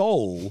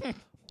stole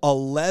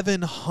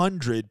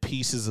 1,100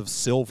 pieces of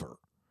silver.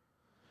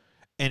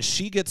 And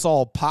she gets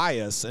all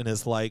pious and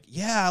is like,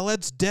 yeah,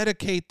 let's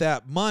dedicate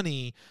that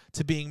money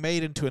to being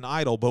made into an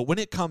idol. But when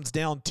it comes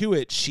down to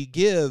it, she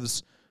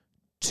gives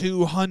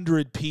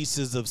 200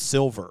 pieces of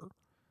silver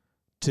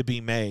to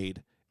be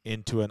made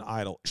into an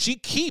idol. She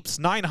keeps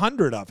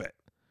 900 of it.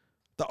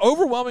 The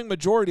overwhelming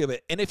majority of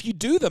it. And if you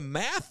do the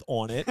math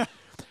on it,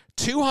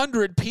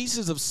 200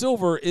 pieces of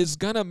silver is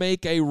going to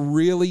make a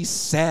really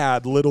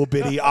sad little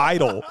bitty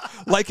idol.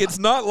 Like, it's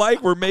not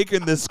like we're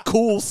making this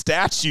cool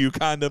statue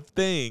kind of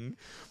thing.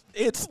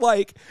 It's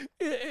like,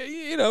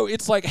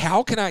 it's like,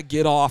 how can I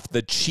get off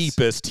the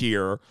cheapest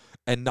here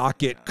and not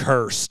get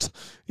cursed,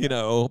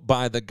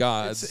 by the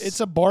gods?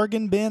 It's a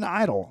bargain bin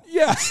idol.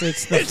 Yes.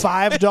 It's the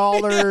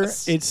 $5.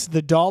 Yes. It's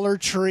the Dollar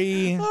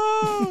Tree.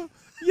 Oh,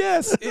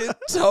 yes, it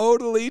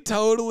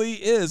totally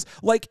is.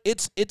 Like,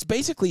 it's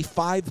basically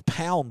 5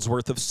 pounds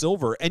worth of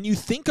silver. And you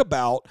think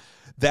about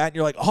that and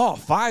you're like, oh,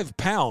 5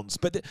 pounds.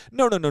 But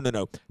no.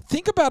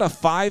 Think about a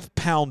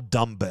 5-pound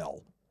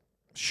dumbbell.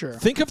 Sure.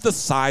 Think of the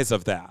size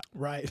of that.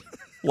 Right.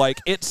 Like,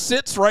 it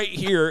sits right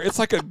here. It's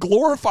like a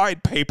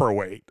glorified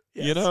paperweight,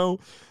 Yes.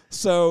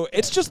 So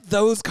it's just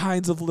those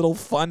kinds of little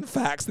fun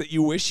facts that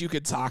you wish you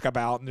could talk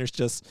about. And there's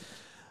just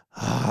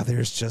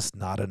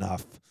not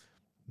enough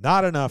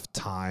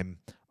time.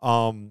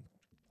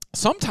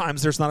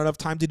 Sometimes there's not enough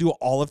time to do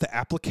all of the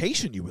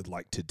application you would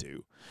like to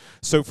do.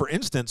 So, for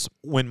instance,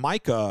 when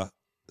Micah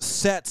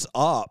sets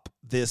up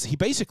he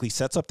basically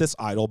sets up this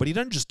idol, but he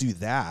doesn't just do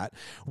that.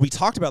 We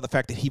talked about the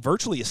fact that he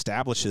virtually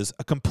establishes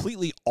a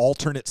completely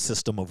alternate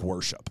system of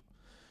worship.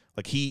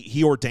 Like,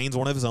 he ordains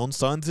one of his own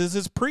sons as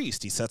his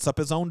priest. He sets up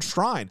his own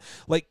shrine.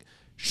 Like,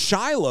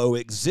 Shiloh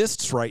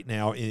exists right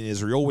now in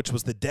Israel, which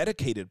was the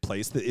dedicated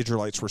place the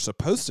Israelites were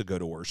supposed to go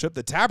to worship.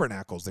 The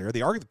tabernacle's there.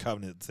 The Ark of the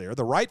Covenant's there.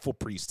 The rightful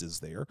priest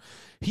is there.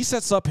 He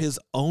sets up his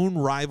own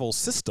rival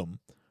system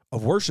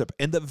of worship.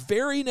 And the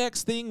very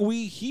next thing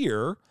we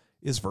hear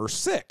is verse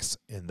 6.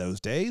 In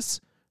those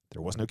days,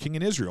 there was no king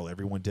in Israel.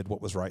 Everyone did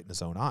what was right in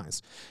his own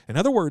eyes. In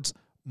other words,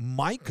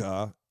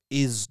 Micah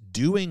is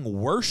doing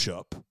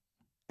worship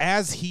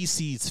as he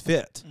sees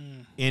fit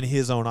in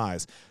his own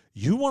eyes.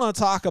 You want to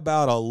talk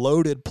about a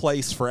loaded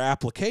place for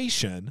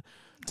application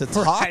to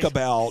talk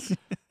about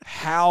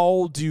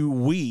how do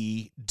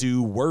we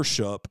do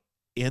worship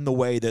in the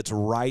way that's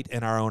right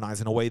in our own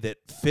eyes, in a way that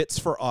fits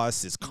for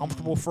us, is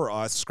comfortable for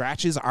us,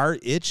 scratches our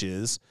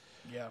itches,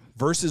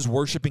 versus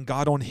worshiping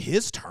God on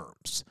his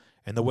terms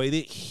and the way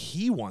that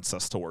he wants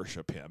us to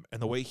worship him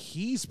and the way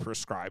he's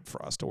prescribed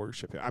for us to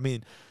worship him. I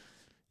mean,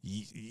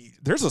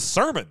 there's a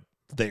sermon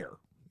there.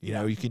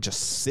 You can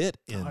just sit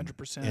in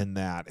 100%. in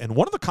that. And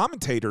one of the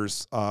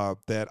commentators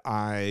that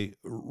I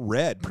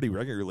read pretty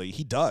regularly,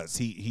 he does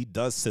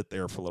sit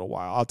there for a little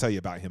while. I'll tell you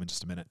about him in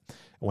just a minute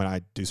when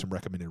I do some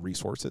recommended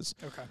resources.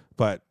 Okay.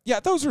 But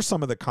yeah, those are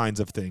some of the kinds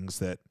of things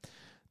that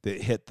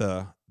hit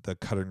the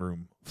cutting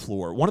room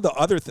floor. One of the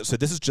other so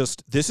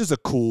this is a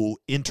cool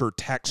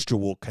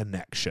intertextual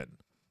connection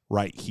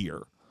right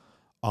here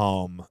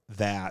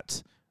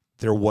that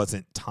there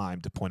wasn't time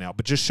to point out,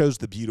 but just shows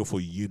the beautiful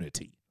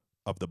unity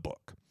of the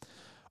book.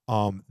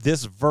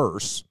 This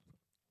verse,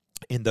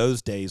 in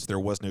those days there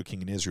was no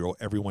king in Israel,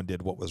 everyone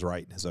did what was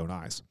right in his own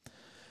eyes.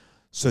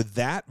 So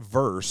that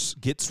verse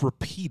gets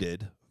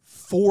repeated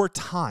 4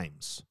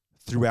 times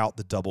throughout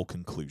the double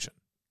conclusion,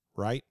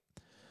 right?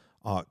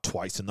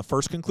 Twice in the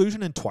first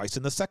conclusion and twice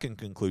in the second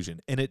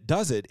conclusion. And it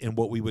does it in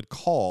what we would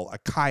call a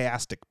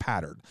chiastic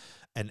pattern,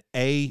 an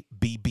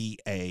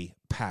ABBA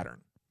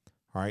pattern.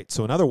 All right.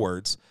 So in other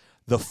words,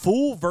 the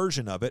full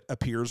version of it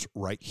appears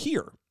right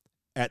here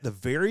at the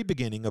very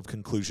beginning of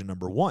conclusion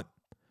number 1.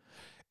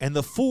 And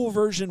the full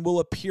version will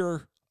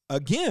appear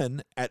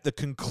again at the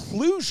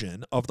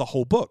conclusion of the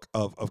whole book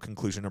of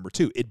conclusion number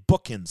 2. It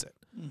bookends it.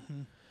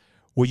 Mm-hmm.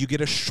 Well, you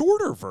get a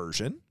shorter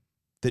version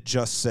that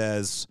just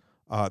says,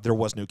 there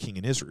was no king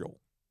in Israel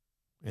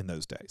in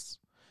those days.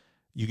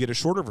 You get a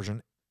shorter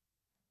version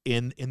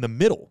in the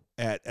middle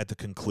at the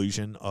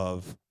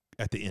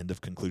the end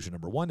of conclusion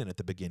number 1 and at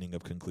the beginning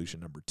of conclusion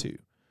number 2.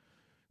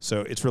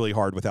 So it's really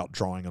hard without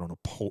drawing it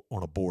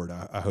on a board.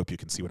 I hope you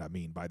can see what I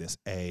mean by this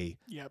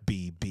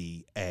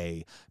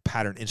ABBA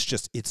pattern.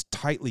 It's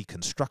tightly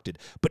constructed.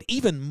 But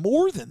even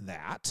more than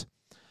that,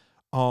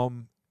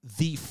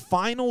 the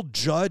final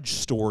judge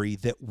story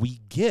that we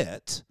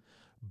get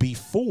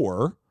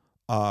before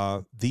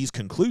these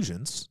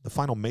conclusions, the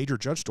final major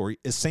judge story,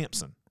 is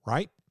Samson,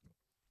 right?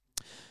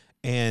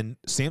 And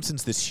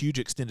Samson's this huge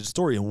extended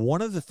story. And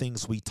one of the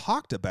things we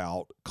talked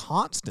about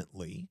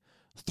constantly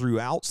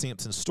throughout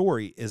Samson's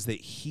story is that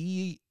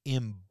he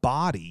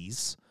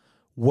embodies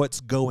what's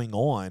going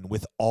on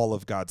with all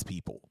of God's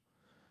people.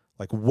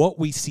 Like what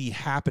we see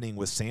happening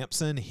with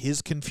Samson,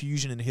 his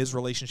confusion in his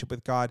relationship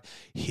with God,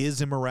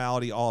 his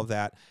immorality, all of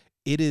that,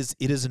 it is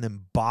an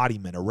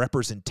embodiment, a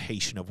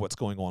representation of what's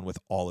going on with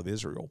all of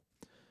Israel.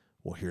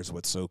 Well, here's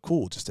what's so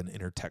cool, just an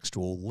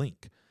intertextual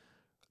link.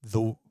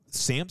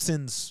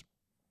 Samson's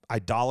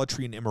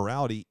idolatry and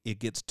immorality, it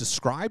gets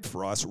described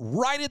for us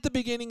right at the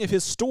beginning of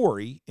his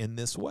story in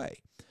this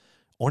way.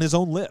 On his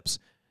own lips,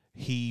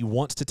 he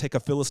wants to take a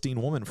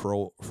Philistine woman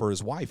for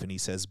his wife, and he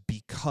says,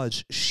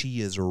 because she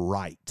is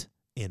right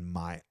in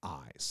my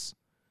eyes.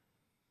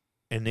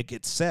 And it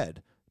gets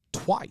said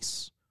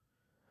twice.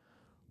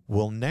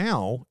 Well,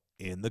 now,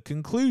 in the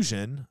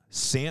conclusion,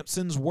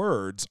 Samson's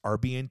words are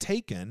being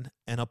taken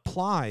and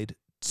applied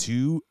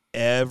to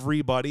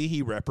everybody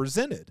he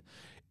represented.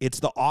 It's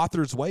the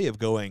author's way of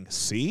going,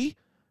 see,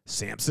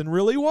 Samson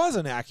really was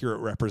an accurate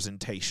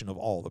representation of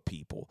all the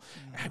people.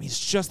 I mean,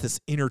 it's just this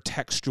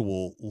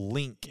intertextual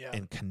link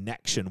and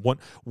connection.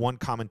 One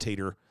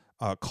commentator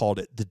called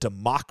it the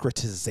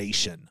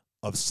democratization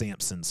of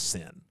Samson's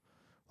sin.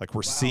 Like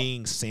we're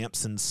seeing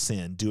Samson's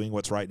sin, doing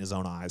what's right in his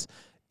own eyes,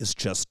 is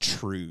just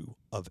true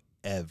of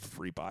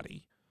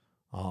everybody.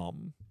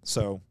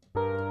 So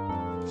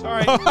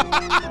sorry,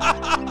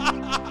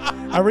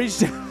 I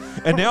reached.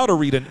 And now to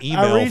read an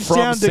email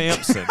from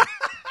Samson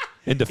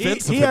in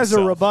defense of he himself. has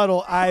a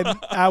rebuttal.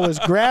 I was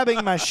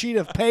grabbing my sheet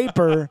of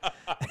paper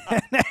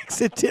and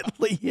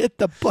accidentally hit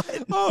the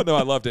button. Oh, no,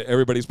 I loved it.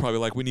 Everybody's probably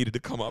like, we needed to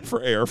come up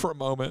for air for a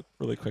moment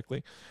really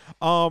quickly.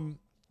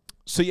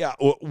 So, yeah,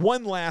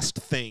 one last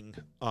thing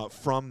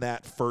from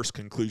that first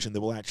conclusion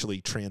that will actually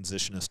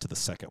transition us to the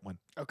second one.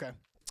 Okay.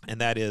 And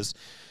that is,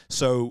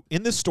 so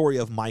in this story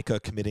of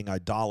Micah committing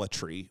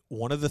idolatry,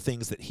 one of the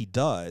things that he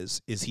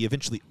does is he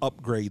eventually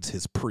upgrades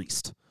his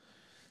priest.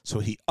 So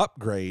he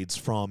upgrades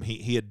from,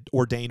 he had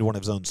ordained one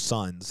of his own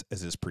sons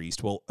as his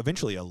priest. Well,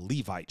 eventually a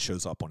Levite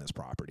shows up on his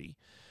property.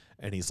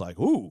 And he's like,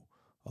 ooh,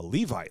 a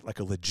Levite, like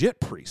a legit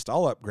priest.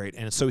 I'll upgrade.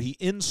 And so he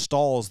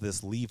installs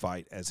this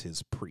Levite as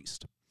his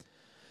priest.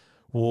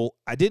 Well,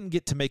 I didn't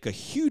get to make a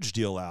huge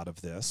deal out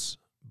of this,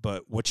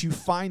 but what you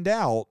find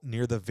out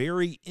near the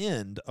very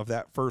end of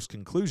that first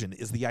conclusion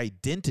is the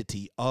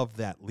identity of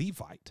that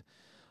Levite.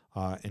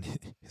 And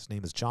his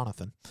name is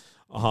Jonathan,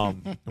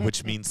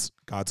 which means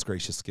God's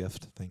gracious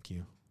gift. Thank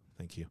you.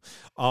 Thank you.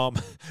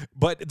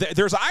 But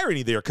there's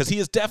irony there because he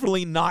is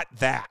definitely not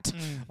that,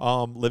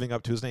 living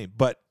up to his name.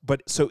 But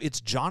so it's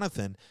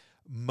Jonathan,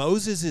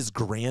 Moses'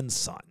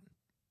 grandson.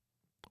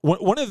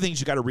 One of the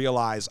things you got to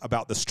realize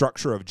about the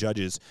structure of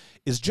Judges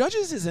is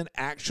Judges isn't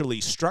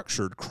actually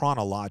structured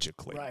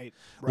chronologically.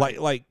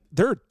 Right. Like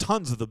there are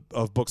tons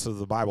of books of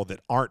the Bible that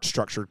aren't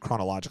structured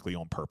chronologically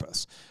on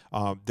purpose.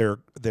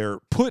 They're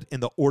put in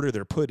the order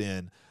they're put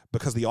in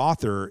because the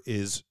author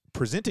is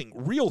presenting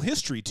real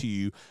history to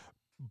you,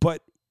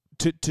 but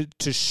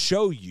to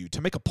show you,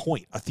 to make a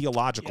point, a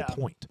theological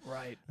point.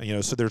 Right.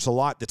 So there's a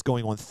lot that's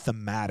going on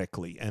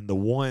thematically, and the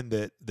one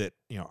that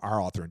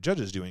our author in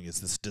Judges is doing is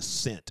this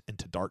descent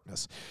into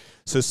darkness.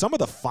 So some of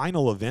the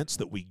final events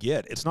that we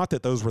get, it's not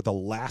that those were the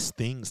last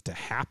things to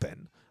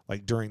happen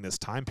like during this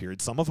time period.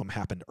 Some of them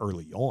happened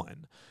early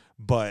on,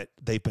 but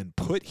they've been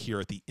put here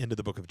at the end of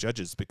the book of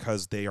Judges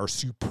because they are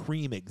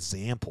supreme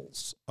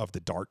examples of the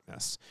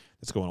darkness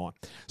that's going on.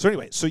 So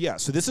anyway, so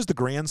this is the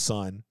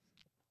grandson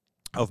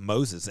of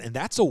Moses, and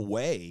that's a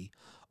way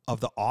of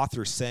the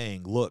author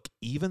saying, look,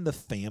 even the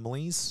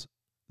families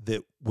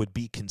that would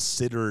be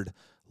considered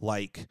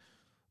like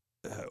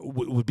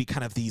would be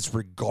kind of these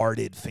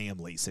regarded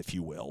families, if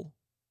you will,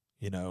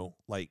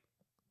 like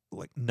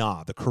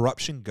the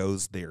corruption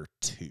goes there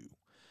too.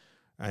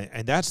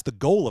 And that's the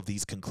goal of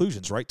these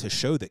conclusions, right? To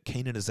show that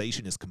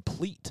Canaanization is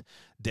complete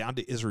down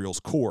to Israel's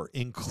core,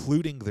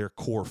 including their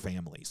core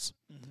families.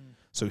 Mm-hmm.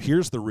 So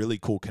here's the really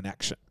cool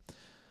connection.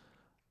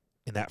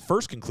 In that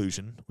first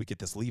conclusion, we get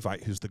this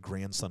Levite who's the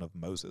grandson of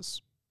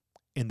Moses.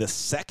 In the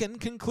second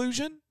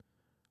conclusion,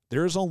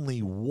 there's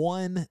only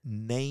one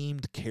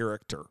named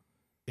character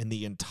in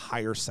the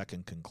entire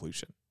second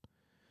conclusion,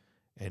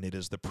 and it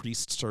is the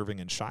priest serving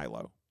in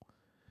Shiloh.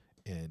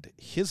 And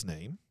his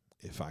name,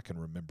 if I can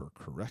remember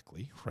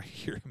correctly, right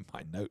here in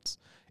my notes,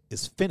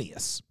 is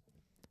Phinehas,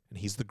 and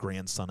he's the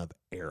grandson of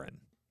Aaron.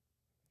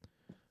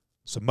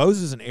 So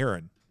Moses and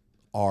Aaron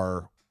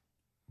are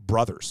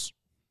brothers,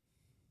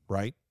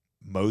 right?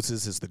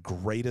 Moses is the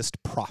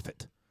greatest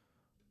prophet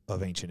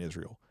of ancient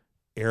Israel.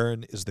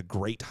 Aaron is the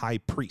great high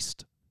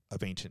priest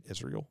of ancient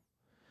Israel.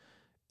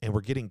 And we're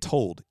getting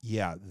told,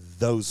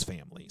 those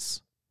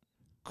families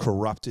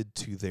corrupted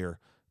to their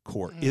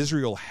core.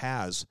 Israel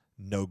has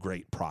no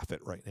great prophet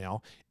right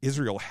now.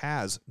 Israel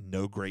has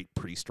no great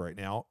priest right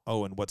now.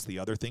 Oh, and what's the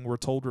other thing we're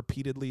told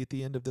repeatedly at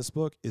the end of this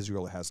book?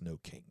 Israel has no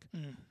king.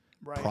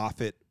 Right.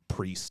 Prophet,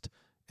 priest,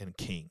 and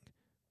king,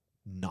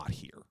 not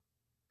here.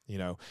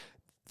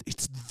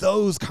 It's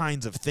those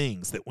kinds of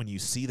things that when you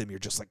see them, you're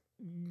just like,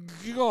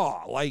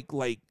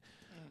 like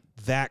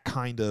that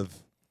kind of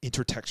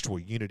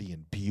intertextual unity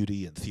and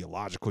beauty and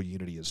theological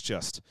unity is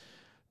just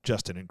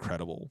an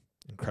incredible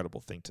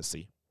thing to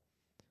see.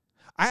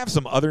 I have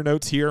some other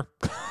notes here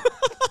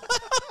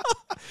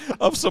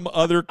of some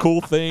other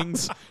cool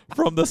things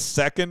from the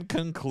second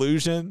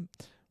conclusion.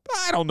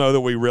 I don't know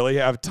that we really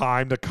have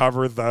time to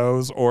cover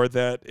those or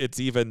that it's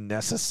even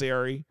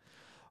necessary.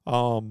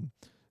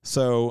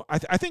 So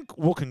I think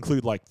we'll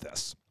conclude like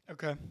this.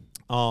 Okay.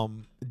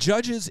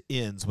 Judges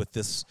ends with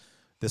this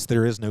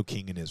there is no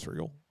king in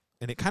Israel.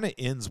 And it kind of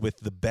ends with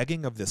the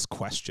begging of this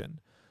question.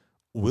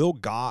 Will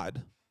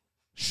God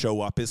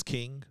show up as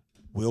king?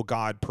 Will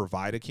God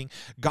provide a king?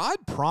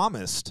 God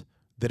promised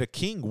that a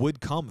king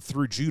would come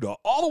through Judah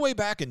all the way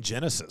back in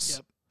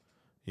Genesis.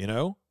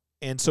 Yep.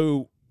 And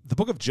so the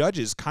book of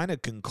Judges kind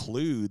of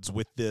concludes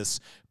with this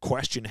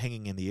question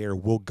hanging in the air: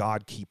 will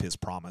God keep his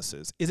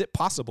promises? Is it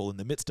possible in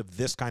the midst of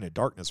this kind of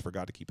darkness for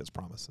God to keep his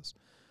promises?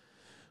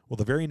 Well,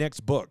 the very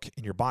next book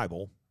in your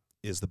Bible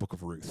is the book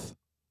of Ruth.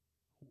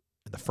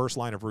 And the first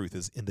line of Ruth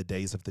is in the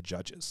days of the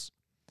judges.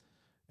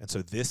 And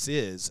so this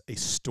is a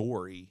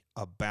story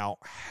about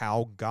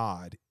how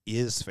God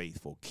is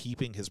faithful,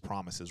 keeping his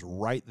promises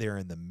right there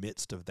in the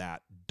midst of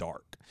that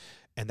dark.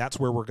 And that's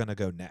where we're going to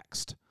go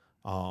next.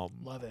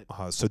 Love it.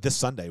 So this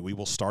Sunday, we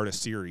will start a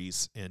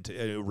series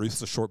into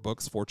Ruth's a short book,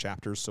 it's 4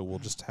 chapters, so we'll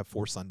just have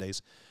 4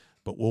 Sundays.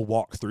 But we'll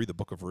walk through the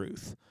book of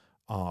Ruth.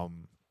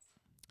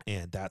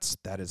 And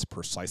that is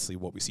precisely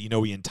what we see. You know,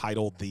 we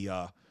entitled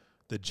the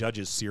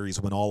Judges series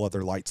 "When All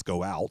Other Lights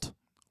Go Out,"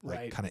 like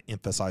Right. kind of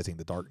emphasizing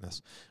the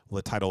darkness. Well,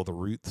 the title of the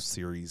Ruth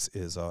series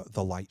is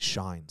 "The Light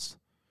Shines."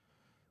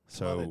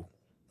 Love it. So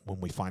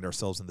when we find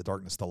ourselves in the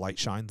darkness, the light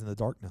shines in the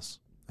darkness,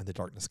 and the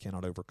darkness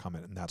cannot overcome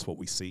it. And that's what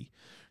we see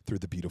through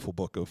the beautiful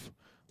book of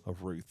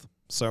Ruth.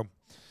 So,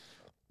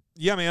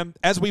 yeah, man.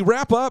 As we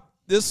wrap up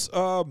this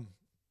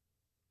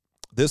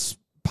this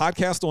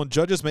podcast on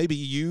Judges, maybe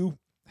you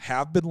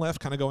have been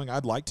left kind of going,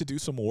 I'd like to do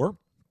some more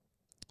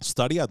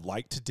study. I'd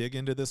like to dig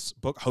into this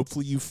book.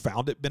 Hopefully you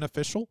found it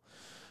beneficial.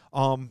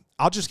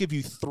 I'll just give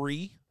you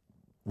 3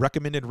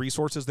 recommended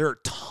resources. There are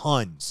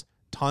tons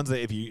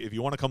that if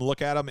you want to come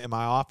look at them in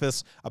my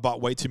office, I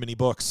bought way too many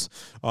books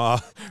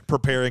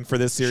preparing for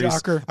this series.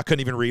 Shocker. I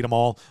couldn't even read them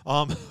all.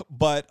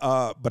 But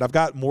I've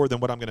got more than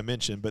what I'm going to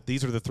mention, but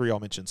these are the 3 I'll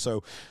mention.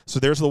 So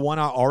there's the one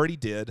I already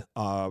did,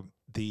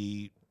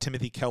 the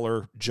Timothy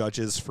Keller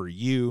Judges for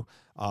You.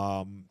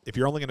 If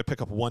you're only going to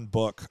pick up one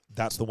book,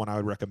 that's the one I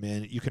would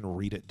recommend. You can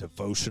read it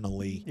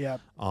devotionally. Yeah.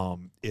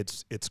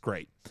 It's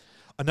great.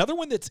 Another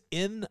one that's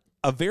in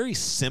a very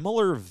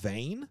similar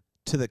vein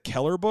to the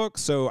Keller book,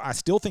 so I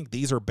still think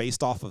these are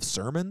based off of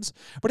sermons,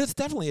 but it's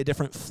definitely a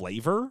different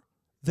flavor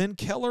than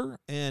Keller,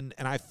 and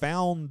I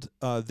found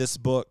this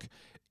book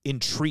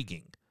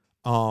intriguing.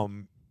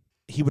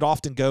 He would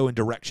often go in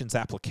directions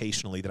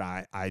applicationally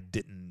that I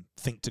didn't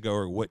think to go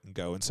or wouldn't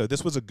go, and so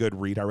this was a good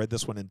read. I read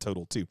this one in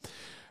total too,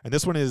 and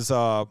this one is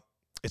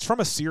it's from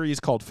a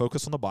series called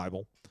Focus on the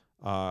Bible,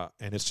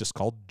 and it's just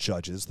called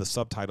Judges. The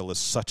subtitle is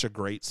Such a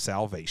Great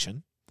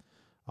Salvation.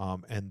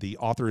 And the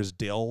author is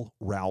Dale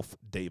Ralph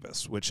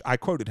Davis, which I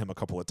quoted him a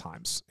couple of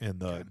times in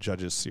the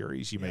Judges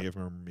series. You may have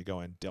remembered me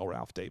going, Dale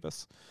Ralph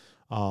Davis.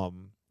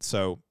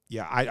 So,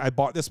 yeah, I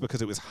bought this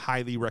because it was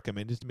highly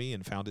recommended to me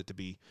and found it to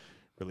be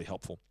really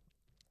helpful.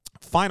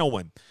 Final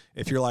one.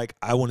 If you're like,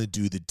 I want to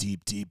do the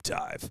deep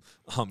dive,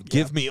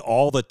 give me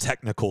all the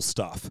technical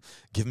stuff.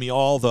 Give me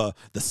all the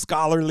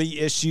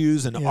scholarly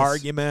issues and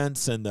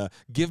arguments, and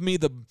give me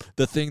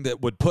the thing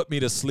that would put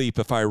me to sleep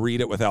if I read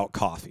it without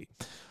coffee.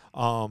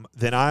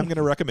 Then I'm going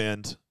to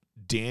recommend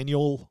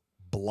Daniel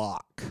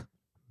Block,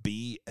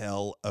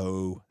 Block.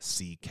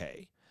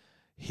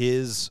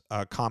 His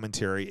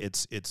commentary,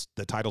 it's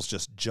the title's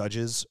just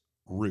Judges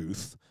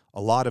Ruth. A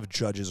lot of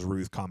Judges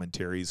Ruth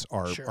commentaries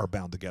are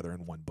bound together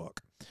in one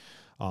book.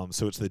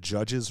 So it's the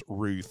Judges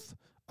Ruth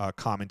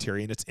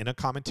commentary, and it's in a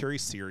commentary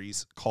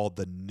series called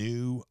the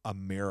New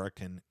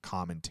American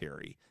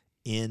Commentary,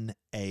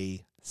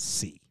 NAC.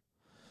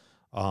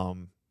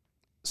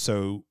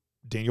 So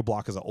Daniel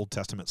Block is an Old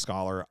Testament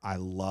scholar. I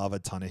love a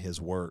ton of his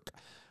work.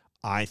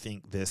 I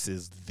think this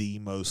is the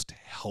most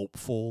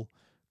helpful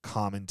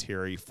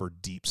commentary for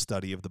deep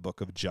study of the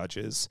book of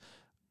Judges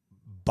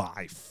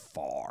by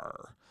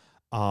far.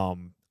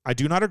 I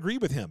do not agree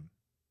with him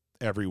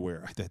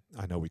everywhere.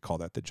 I know we call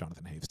that the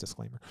Jonathan Haves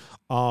disclaimer.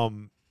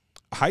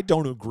 I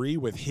don't agree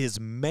with his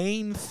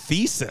main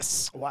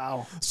thesis.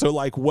 Wow. So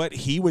like what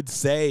he would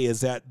say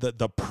is that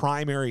the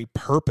primary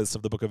purpose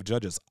of the book of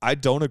Judges, I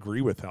don't agree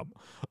with him.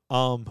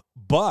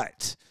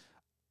 But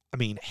I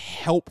mean,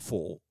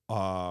 helpful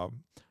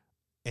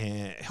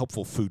and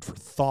helpful food for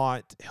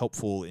thought,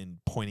 helpful in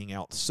pointing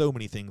out so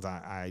many things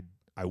I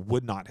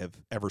would not have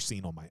ever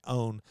seen on my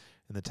own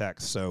in the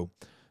text. So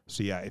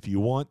yeah, if you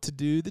want to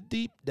do the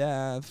deep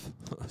dive,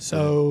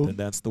 then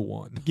that's the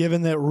one.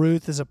 Given that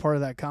Ruth is a part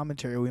of that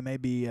commentary, we may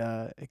be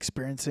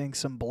experiencing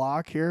some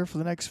Block here for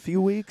the next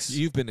few weeks.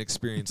 You've been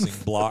experiencing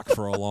Block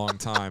for a long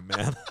time,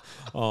 man,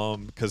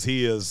 because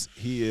he is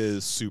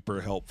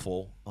super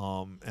helpful.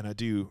 And I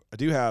do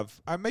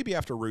have maybe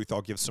after Ruth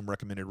I'll give some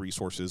recommended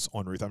resources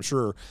on Ruth. I'm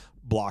sure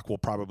Block will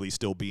probably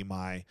still be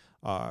my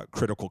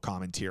critical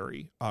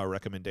commentary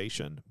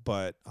recommendation,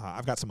 but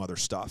I've got some other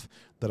stuff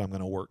that I'm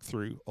going to work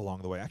through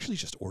along the way. I actually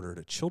just ordered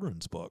a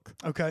children's book.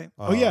 Okay.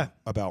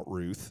 About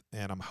Ruth,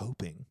 and I'm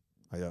hoping.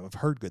 I've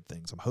heard good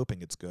things. I'm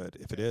hoping it's good.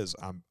 If it is,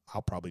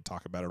 I'll probably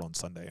talk about it on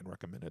Sunday and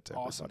recommend it to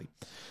everybody.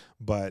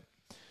 But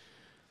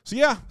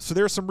so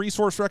there's some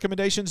resource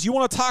recommendations. You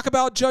want to talk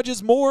about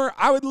Judges more?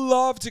 I would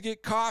love to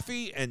get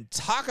coffee and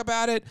talk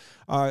about it.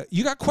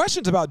 You got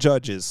questions about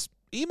Judges?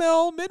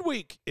 Email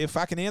midweek. If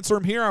I can answer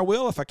them here, I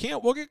will. If I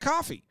can't, we'll get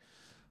coffee.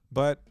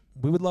 But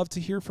we would love to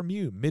hear from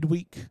you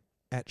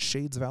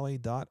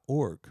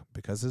midweek@shadesvalley.org,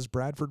 because as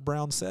Bradford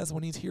Brown says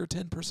when he's here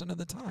 10% of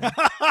the time.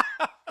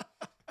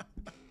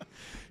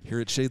 Here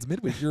at Shades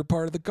Midweek, you're a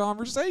part of the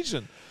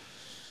conversation.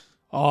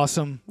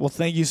 Awesome. Well,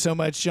 thank you so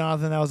much,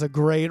 Jonathan. That was a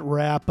great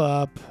wrap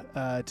up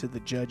to the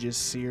Judges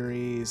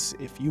series.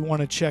 If you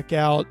want to check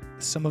out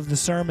some of the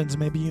sermons,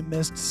 maybe you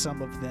missed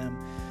some of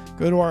them,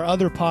 go to our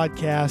other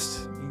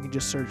podcast. You can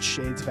just search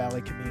Shades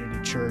Valley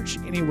Community Church.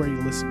 Anywhere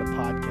you listen to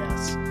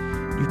podcasts,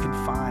 you can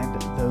find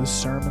those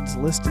sermons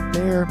listed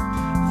there.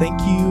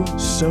 Thank you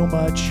so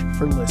much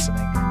for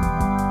listening.